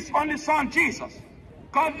 He gave his only son, Jesus.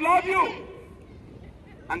 God loves you.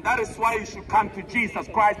 And that is why you should come to Jesus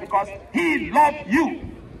Christ, because he loved you.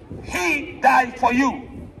 He died for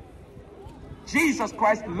you. Jesus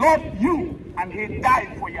Christ loved you, and he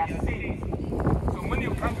died for your sins. So when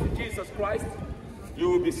you come to Jesus Christ, you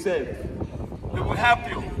will be saved. He will help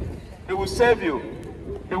you. He will save you.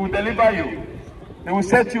 He will deliver you. He will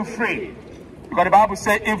set you free. Because the Bible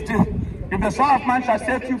says, if the Son of Man shall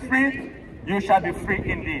set you free, you shall be free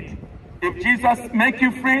indeed. If Jesus make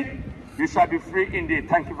you free, You shall be free indeed.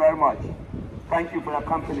 Thank you very much. Thank you for your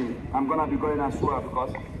company. I'm going to be going as well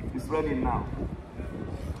because it's ready now.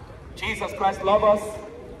 Jesus Christ loves us.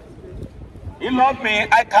 He loved me.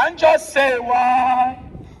 I can't just say why.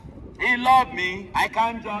 He loved me. I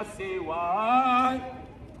can't just say why.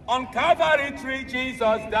 On Calvary tree,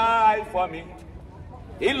 Jesus died for me.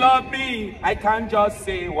 He loved me. I can't just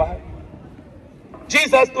say why.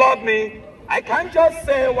 Jesus loved me. I can't just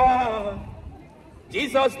say why.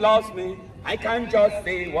 Jesus loves me. I can't just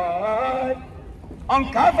say why.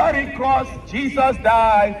 On Calvary cross, Jesus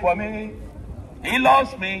died for me. He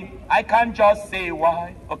loves me. I can't just say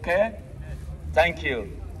why. Okay? Thank you.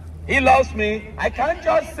 He loves me. I can't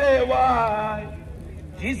just say why.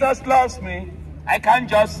 Jesus loves me. I can't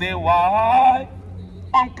just say why.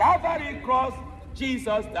 On Calvary cross,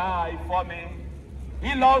 Jesus died for me.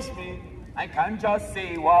 He loves me. I can't just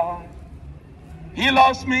say why. He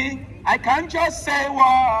loves me. I can't just say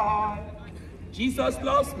why. Jesus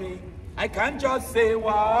loves me. I can't just say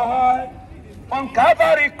why. On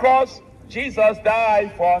Calvary cross, Jesus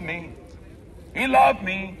died for me. He loved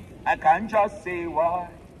me. I can't just say why.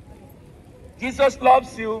 Jesus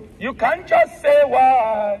loves you. You can't just say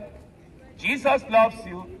why. Jesus loves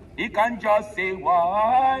you. He can't just say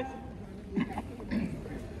why.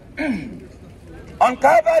 On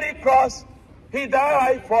Calvary cross, he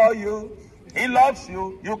died for you. He loves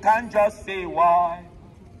you. You can't just say why.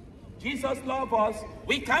 Jesus loves us.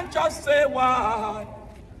 We can't just say why.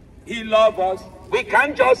 He loves us. We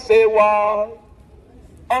can't just say why.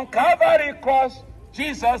 On Calvary cross,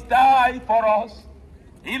 Jesus died for us.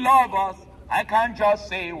 He loves us. I can't just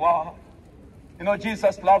say why. You know,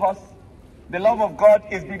 Jesus loves us. The love of God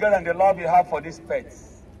is bigger than the love you have for these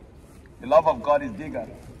pets. The love of God is bigger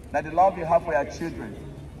than the love you have for your children.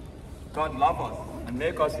 God loves us and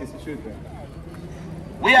makes us his children.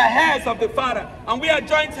 We are heirs of the Father, and we are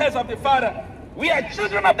joint heirs of the Father. We are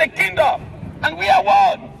children of the kingdom, and we are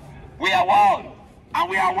one. We are one, and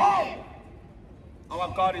we are one.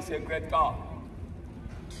 Our God is a great God,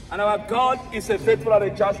 and our God is a faithful and a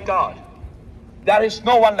just God. There is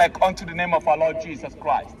no one like unto the name of our Lord Jesus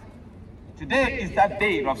Christ. Today is that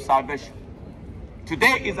day of salvation.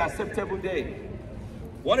 Today is an acceptable day.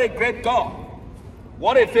 What a great God.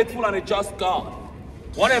 What a faithful and a just God.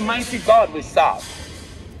 What a mighty God we serve.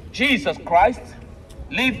 Jesus Christ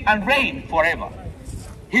live and reign forever.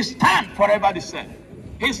 He stand forever the same.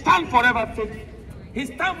 He stand forever faithful. He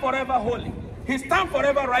stand forever holy. He stand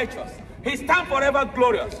forever righteous. He stand forever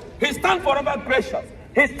glorious. He stand forever gracious.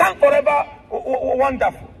 He stand forever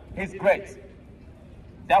wonderful. He's great.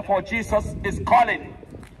 Therefore Jesus is calling.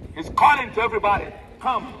 He's calling to everybody.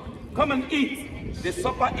 Come. Come and eat. The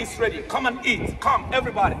supper is ready. Come and eat. Come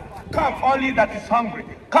everybody. Come all ye that is hungry.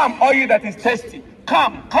 Come all ye that is thirsty.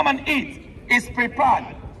 Come and eat. It's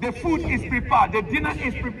prepared. The food is prepared. The dinner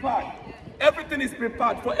is prepared. Everything is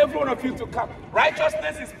prepared for every one of you to come.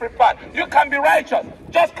 Righteousness is prepared. You can be righteous.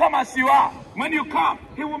 Just come as you are. When you come,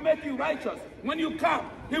 he will make you righteous. When you come,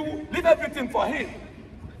 he will leave everything for him.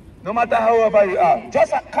 No matter however you are.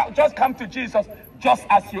 Just come to Jesus just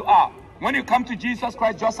as you are. When you come to Jesus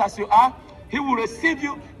Christ just as you are, he will receive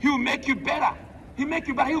you. He will make you better. He'll make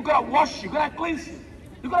you better. He's going to wash you. He's going to cleanse you.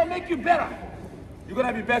 He's going to make you better. You're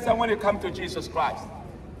going to be better when you come to Jesus Christ.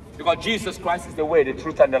 Because Jesus Christ is the way, the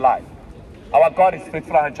truth, and the life. Our God is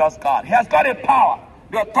faithful and a just God. He has got a power,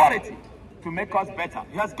 the authority to make us better.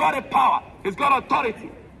 He has got a power. He's got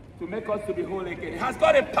authority to make us to be holy again. He has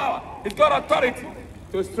got a power. He's got authority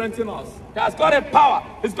to strengthen us. He has got a power.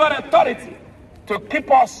 He's got authority to keep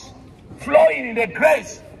us flowing in the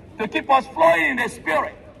grace, to keep us flowing in the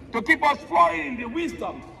spirit, to keep us flowing in the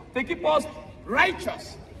wisdom, to keep us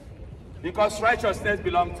righteous. Because righteousness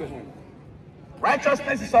belongs to him.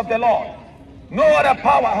 Righteousness is of the Lord. No other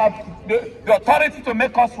power have the authority to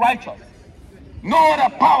make us righteous. No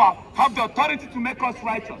other power have the authority to make us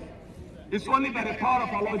righteous. It's only by the power of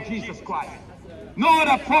our Lord Jesus Christ. No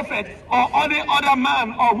other prophet or any other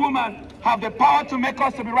man or woman have the power to make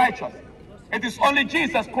us to be righteous. It is only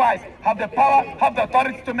Jesus Christ have the power, have the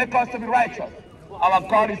authority to make us to be righteous. Our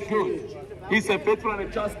God is good. He's a faithful and a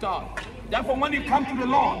just God. Therefore, when you come to the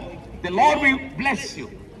Lord will bless you,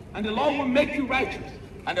 and the Lord will make you righteous,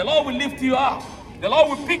 and the Lord will lift you up. The Lord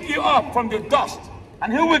will pick you up from the dust,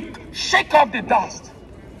 and he will shake off the dust,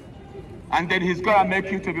 and then he's going to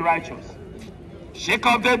make you to be righteous. Shake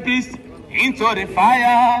off the beast into the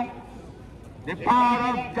fire. The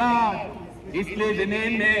power of God is living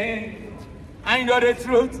in me. I know the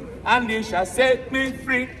truth, and he shall set me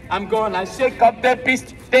free. I'm going to shake up the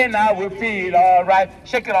beast, then I will feel all right.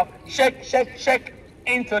 Shake it off. Shake, shake, shake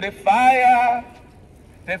into the fire.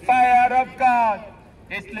 The fire of God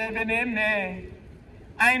is living in me.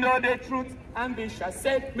 I know the truth, and it shall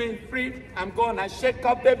set me free. I'm gonna shake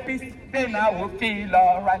up the beast, then I will feel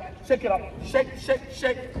alright. Shake it up, shake, shake,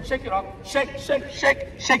 shake, shake it up, shake, shake, shake,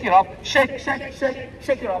 shake it up, shake, shake, shake,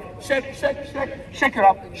 shake it up, shake, shake, shake, shake it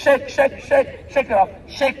up, shake, shake, shake, shake it up,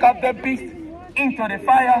 shake up the beast into the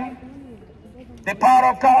fire. The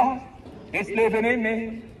power of God is living in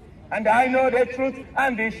me, and I know the truth,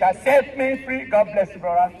 and it shall set me free. God bless you,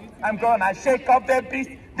 brother. I'm gonna shake up the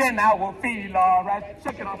beast, then I will feel alright.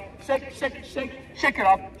 Shake it up, shake, shake, shake, shake it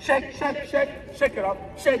up, shake, shake, shake, shake it up,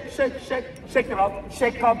 shake, shake, shake, shake it up,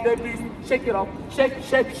 shake up the beast, shake it up, shake,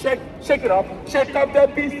 shake, shake, shake it up, shake up the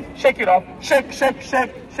beast, shake it up, shake, shake,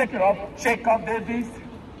 shake, shake it up, shake up the beast.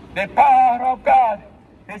 The power of God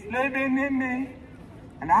is living in me,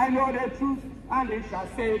 and I know the truth, and it shall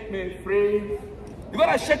set me free. You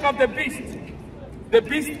gotta shake up the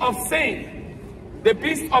beast of sin, the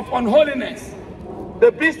beast of unholiness,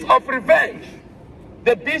 the beast of revenge,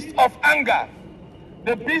 the beast of anger,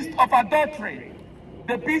 the beast of adultery,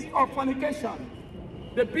 the beast of fornication,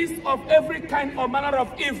 the beast of every kind or manner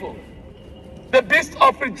of evil, the beast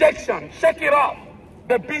of rejection. Shake it off.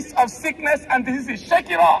 The beast of sickness and disease.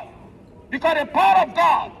 Shake it off. Because the power of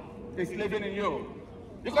God is living in you.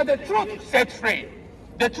 Because the truth sets free.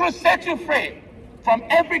 The truth sets you free from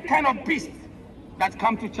every kind of beast that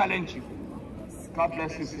come to challenge you. God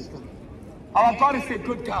bless you, sister. Our God is a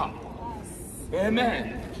good God.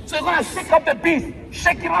 Amen. So you're going to shake up the beast.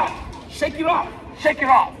 Shake it off. Shake it off. Shake it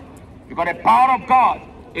off. Because the power of God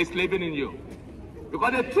is living in you.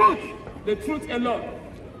 Because the truth alone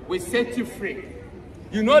will set you free.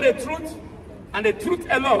 You know the truth, and the truth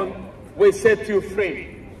alone will set you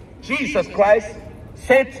free. Jesus Christ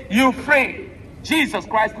set you free. Jesus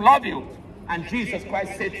Christ loved you, and Jesus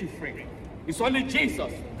Christ set you free. It's only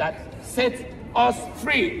Jesus that sets us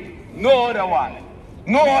free. No other one.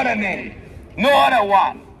 No other name. No other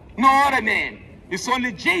one. No other name. It's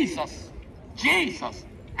only Jesus. Jesus.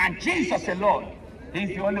 And Jesus alone. He's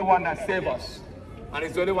the only one that saves us. And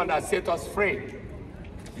he's the only one that set us free.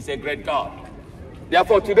 He's a great God.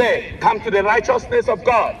 Therefore today, come to the righteousness of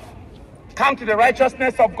God. Come to the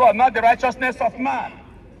righteousness of God, not the righteousness of man.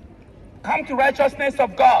 Come to righteousness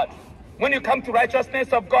of God. When you come to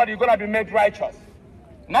righteousness of God, you're going to be made righteous.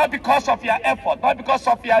 Not because of your effort, not because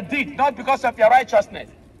of your deed, not because of your righteousness,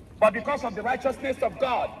 but because of the righteousness of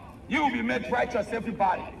God. You will be made righteous,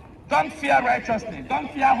 everybody. Don't fear righteousness. Don't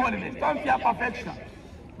fear holiness. Don't fear perfection.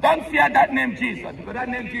 Don't fear that name Jesus, because that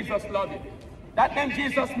name Jesus loves you. That name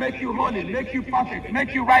Jesus make you holy, make you perfect,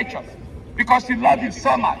 make you righteous, because he loves you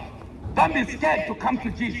so much. Don't be scared to come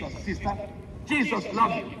to Jesus, sister. Jesus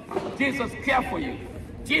loves you. Jesus cares for you.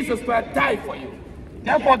 Jesus will die for you.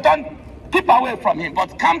 Therefore, don't keep away from him,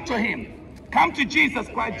 but come to him. Come to Jesus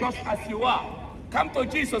Christ just as you are. Come to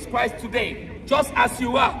Jesus Christ today, just as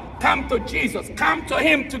you are. Come to Jesus. Come to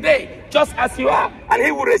him today, just as you are. And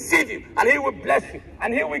he will receive you, and he will bless you,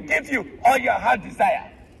 and he will give you all your heart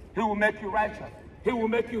desire. He will make you righteous. He will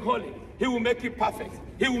make you holy. He will make you perfect.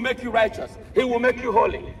 He will make you righteous. He will make you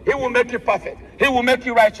holy. He will make you perfect. He will make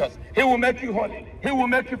you righteous. He will make you holy. He will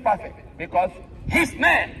make you perfect. Because his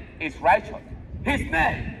name is righteous. His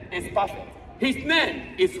name is perfect. His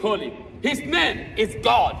name is holy. His name is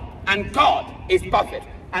God. And God is perfect.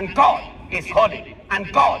 And God is holy.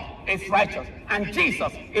 And God is righteous. And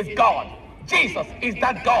Jesus is God. Jesus is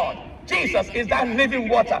that God. Jesus is that living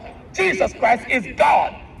water. Jesus Christ is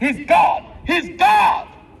God. He's God. He's God.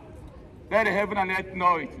 Let the heaven and earth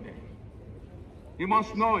know it today. You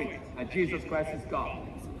must know it, that Jesus Christ is God.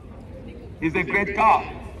 He's a great God.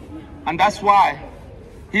 And that's why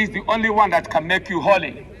he's the only one that can make you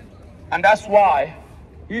holy. And that's why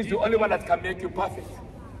he's the only one that can make you perfect.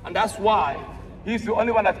 And that's why he's the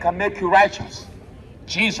only one that can make you righteous.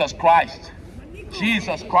 Jesus Christ.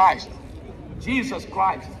 Jesus Christ. Jesus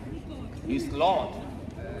Christ is Lord.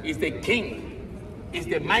 Is the King. Is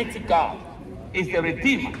the mighty God. Is the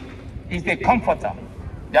Redeemer. Is the Comforter.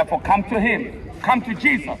 Therefore, come to him. Come to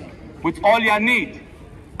Jesus with all your need.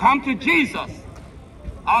 Come to Jesus.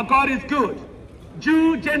 Our God is good.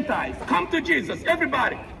 Jew, Gentiles, come to Jesus.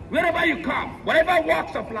 Everybody, wherever you come, whatever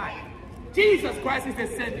walks of life, Jesus Christ is the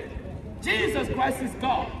Savior. Jesus Christ is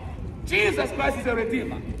God. Jesus Christ is a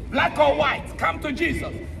Redeemer. Black or white, come to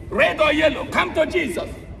Jesus. Red or yellow, come to Jesus.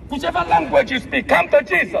 Whichever language you speak, come to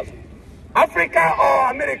Jesus. Africa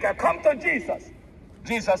or America, come to Jesus.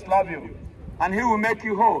 Jesus loves you, and he will make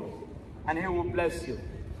you whole, and he will bless you.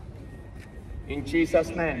 In Jesus'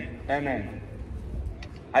 name, amen.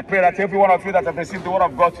 I pray that every one of you that have received the word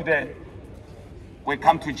of God today will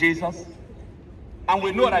come to Jesus, and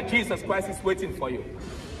we know that Jesus Christ is waiting for you.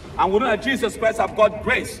 And we know that Jesus Christ has got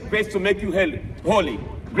grace. Grace to make you holy.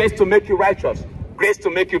 Grace to make you righteous. Grace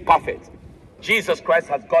to make you perfect. Jesus Christ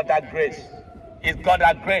has got that grace. He's got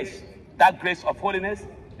that grace. That grace of holiness,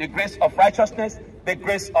 the grace of righteousness, the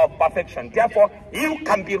grace of perfection. Therefore, you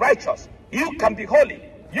can be righteous. You can be holy.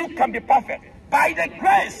 You can be perfect. By the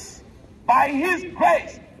grace, by his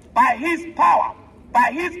grace, by his power,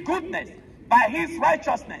 by his goodness, by his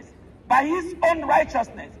righteousness, by his own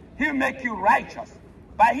righteousness, he'll make you righteous.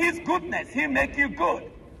 By his goodness, he'll make you good.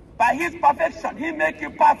 By his perfection, he'll make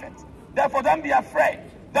you perfect. Therefore, don't be afraid.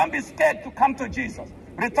 Don't be scared to come to Jesus.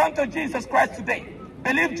 Return to Jesus Christ today.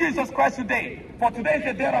 Believe Jesus Christ today. For today is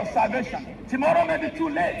the day of salvation. Tomorrow may be too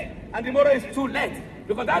late. And tomorrow is too late.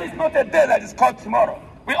 Because that is not a day that is called tomorrow.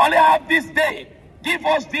 We only have this day. Give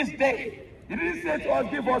us this day. He didn't say to us,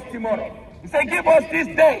 give us tomorrow. He said, give us this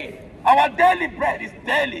day. Our daily bread is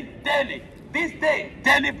daily. This day,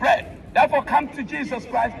 daily bread. Therefore, come to Jesus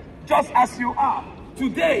Christ just as you are.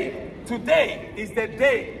 Today is the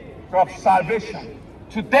day of salvation.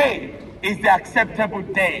 Today is the acceptable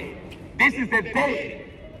day. This is the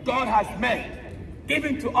day God has made,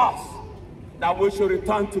 given to us, that we should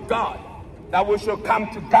return to God, that we should come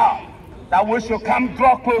to God, that we should come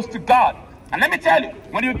draw close to God. And let me tell you,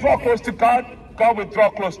 when you draw close to God, God will draw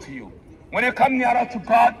close to you. When you come nearer to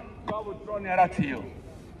God, God will draw nearer to you.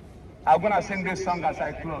 I'm going to sing this song as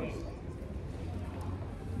I close.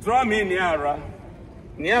 Draw me nearer,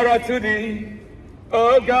 nearer to thee,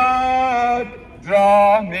 oh God,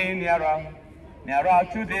 draw me nearer, nearer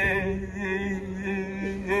to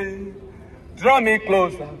thee. Draw me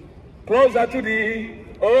closer, closer to thee,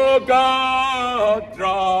 oh God,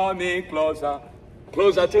 draw me closer,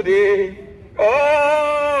 closer to thee.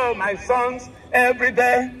 Oh, my sons, every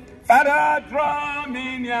day, Father, draw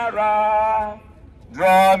me nearer,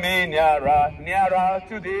 nearer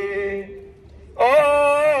to thee.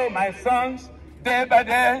 Oh, my sons, day by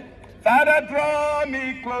day, Father, draw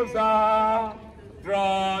me closer,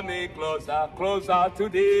 closer to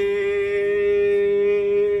thee.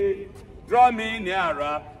 Draw me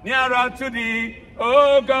nearer, nearer to thee,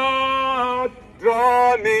 oh God,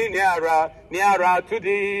 draw me nearer, nearer to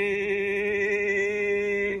thee.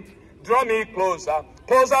 Draw me closer,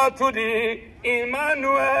 closer to thee,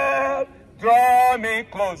 Emmanuel, draw me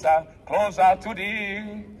closer, closer to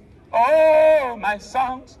thee. Oh, my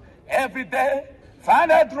sons, every day,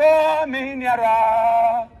 Father, draw me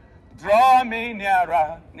nearer,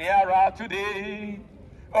 nearer to thee.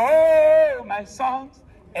 Oh, my sons,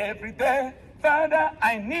 every day, Father,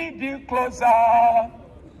 I need you closer.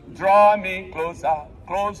 Draw me closer,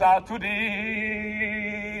 closer to thee.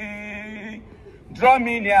 Draw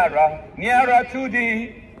me nearer, nearer to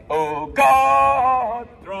thee. Oh God,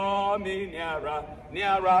 draw me nearer,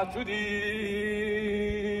 nearer to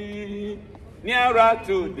thee. Nearer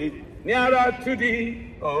to thee, nearer to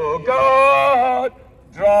thee. Oh God,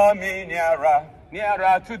 draw me nearer,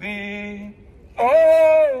 nearer to thee.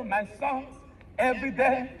 Oh, my sons, every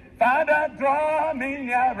day, Father, draw me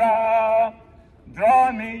nearer,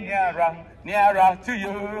 nearer to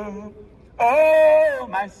you. Oh,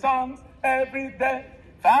 my sons, every day,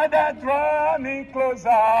 Father, draw me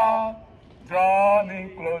closer,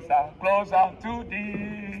 closer to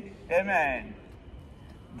thee. Amen.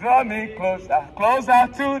 Draw me closer, closer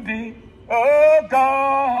to thee. Oh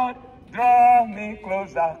God, draw me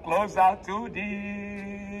closer, closer to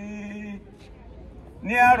thee.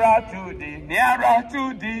 Nearer to thee.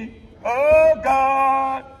 Oh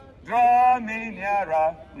God, draw me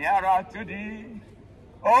nearer, nearer to thee.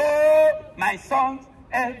 Oh, my sons,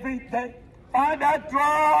 every day, Father,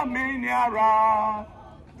 draw me nearer,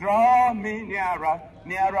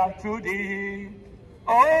 nearer to thee.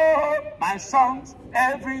 Oh, my sons,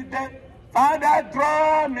 every day, Father,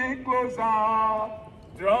 draw me closer,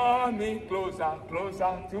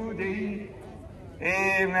 closer to thee.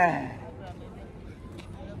 Amen.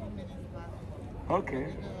 Okay.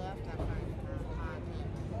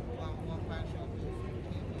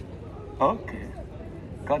 Okay.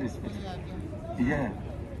 God is faithful. Yeah.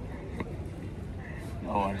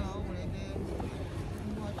 No worries.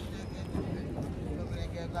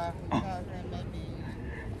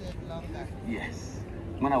 Yes.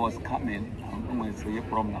 When I was coming, I'm going to say you're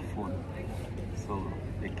from the phone. So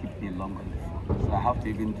they keep me long on the phone. So I have to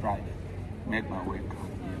even drive, make my way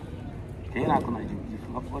come here. Okay, you're not going to do it.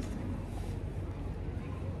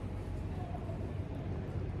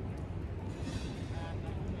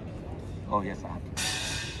 Oh yes, I have to.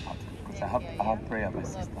 Because I have prayer, my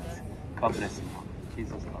sisters. God bless you.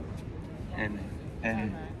 Jesus Lord. Amen.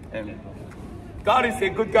 Amen. Amen. God is a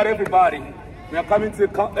good God, everybody. We are coming to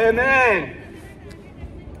Amen.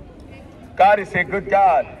 God is a good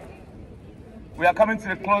God. We are coming to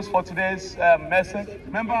the close for today's message.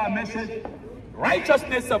 Remember our message?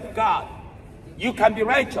 Righteousness of God. You can be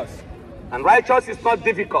righteous. And righteous is not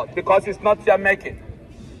difficult because it's not your making.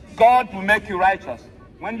 God will make you righteous.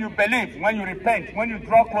 When you believe, when you repent, when you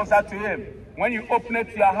draw closer to him, when you open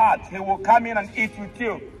it to your heart, he will come in and eat with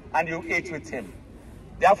you, and you eat with him.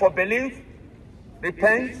 Therefore, believe,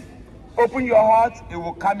 repent, open your heart, he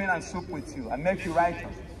will come in and sup with you and make you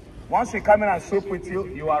righteous. Once he comes in and sup with you,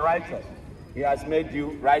 you are righteous. He has made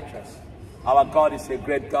you righteous. Our God is a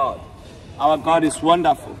great God. Our God is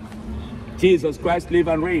wonderful. Jesus Christ live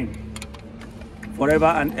and reign forever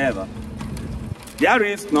and ever. There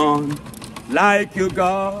is none like you,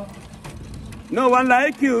 God. No one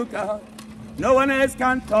like you, God. No one else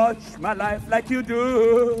can touch my life like you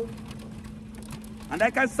do. And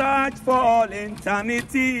I can search for all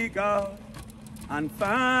eternity, God, and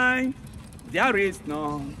find there is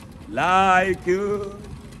none like you.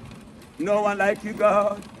 No one like you,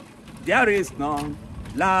 God. There is none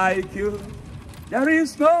like you. There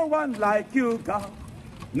is no one like you, God.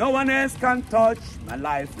 No one else can touch my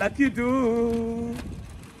life like you do.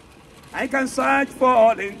 I can search for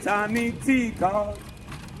all eternity, God,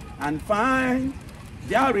 and find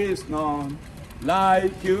there is none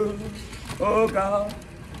like you, oh God.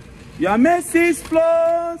 Your mercy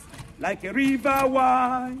flows like a river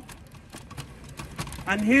wide,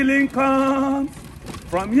 and healing comes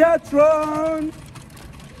from your throne,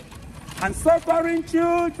 and suffering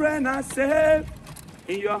children are safe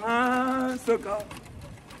in your hands, oh God.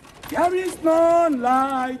 There is none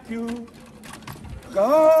like you,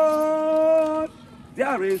 God.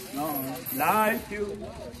 There is none like you.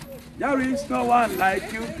 There is no one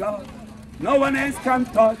like you, God. No one else can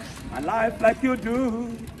touch my life like you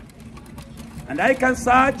do. And I can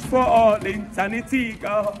search for all eternity,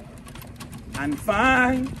 God, and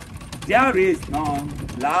find there is none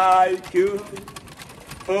like you,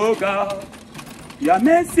 oh God. Your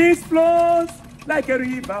mercy flows like a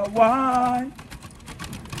river wide,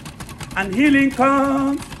 and healing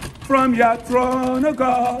comes from your throne, oh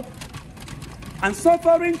God. And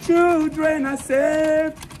suffering children are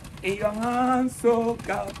saved in your hands, oh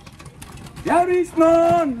God. There is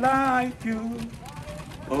none like you,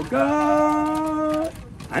 oh God.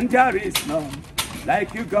 And there is none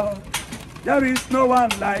like you, God. There is no one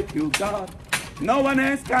like you, God. No one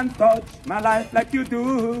else can touch my life like you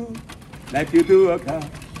do, oh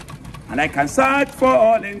God. And I can search for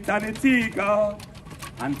all eternity, God,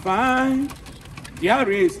 and find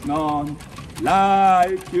there is none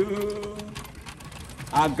like you.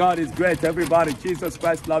 Our God is great, everybody. Jesus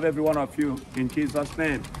Christ love every one of you. In Jesus'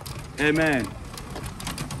 name, amen.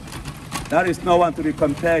 There is no one to be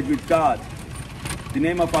compared with God. The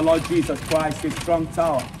name of our Lord Jesus Christ is strong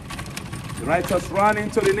tower. The righteous run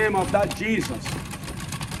into the name of that Jesus.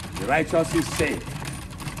 The righteous is saved.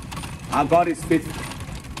 Our God is faithful.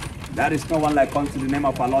 There is no one like unto the name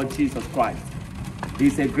of our Lord Jesus Christ.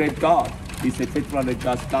 He's a great God. He's a faithful and a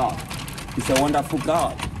just God. He's a wonderful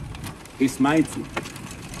God. He's mighty.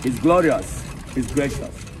 He's glorious. He's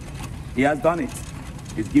gracious. He has done it.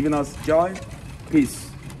 He's given us joy, peace,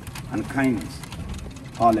 and kindness.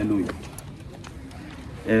 Hallelujah.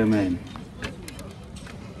 Amen.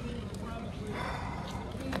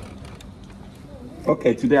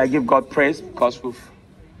 Okay, today I give God praise because we've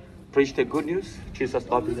preached the good news. Jesus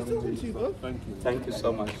loved you. Thank you. Thank you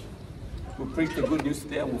so much. We preached the good news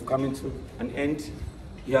today and we've come into an end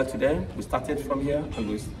here today. We started from here and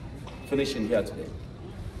we're finishing here today.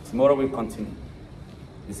 Tomorrow we'll continue.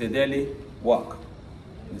 It's a daily walk.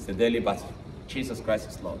 It's a daily battle. Jesus Christ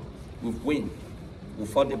is Lord. We've won. We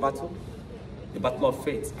fought the battle of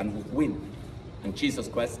faith, and we've won. And Jesus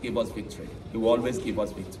Christ gave us victory. He will always give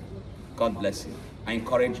us victory. God bless you. I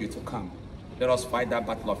encourage you to come. Let us fight that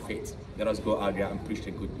battle of faith. Let us go out there and preach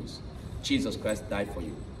the good news. Jesus Christ died for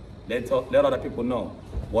you. Let other people know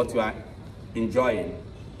what you are enjoying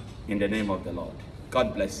in the name of the Lord.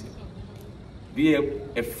 God bless you. Be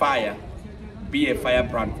a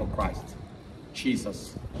firebrand for Christ.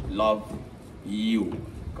 Jesus love you.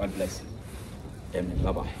 God bless you. Amen.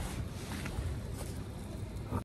 Bye-bye.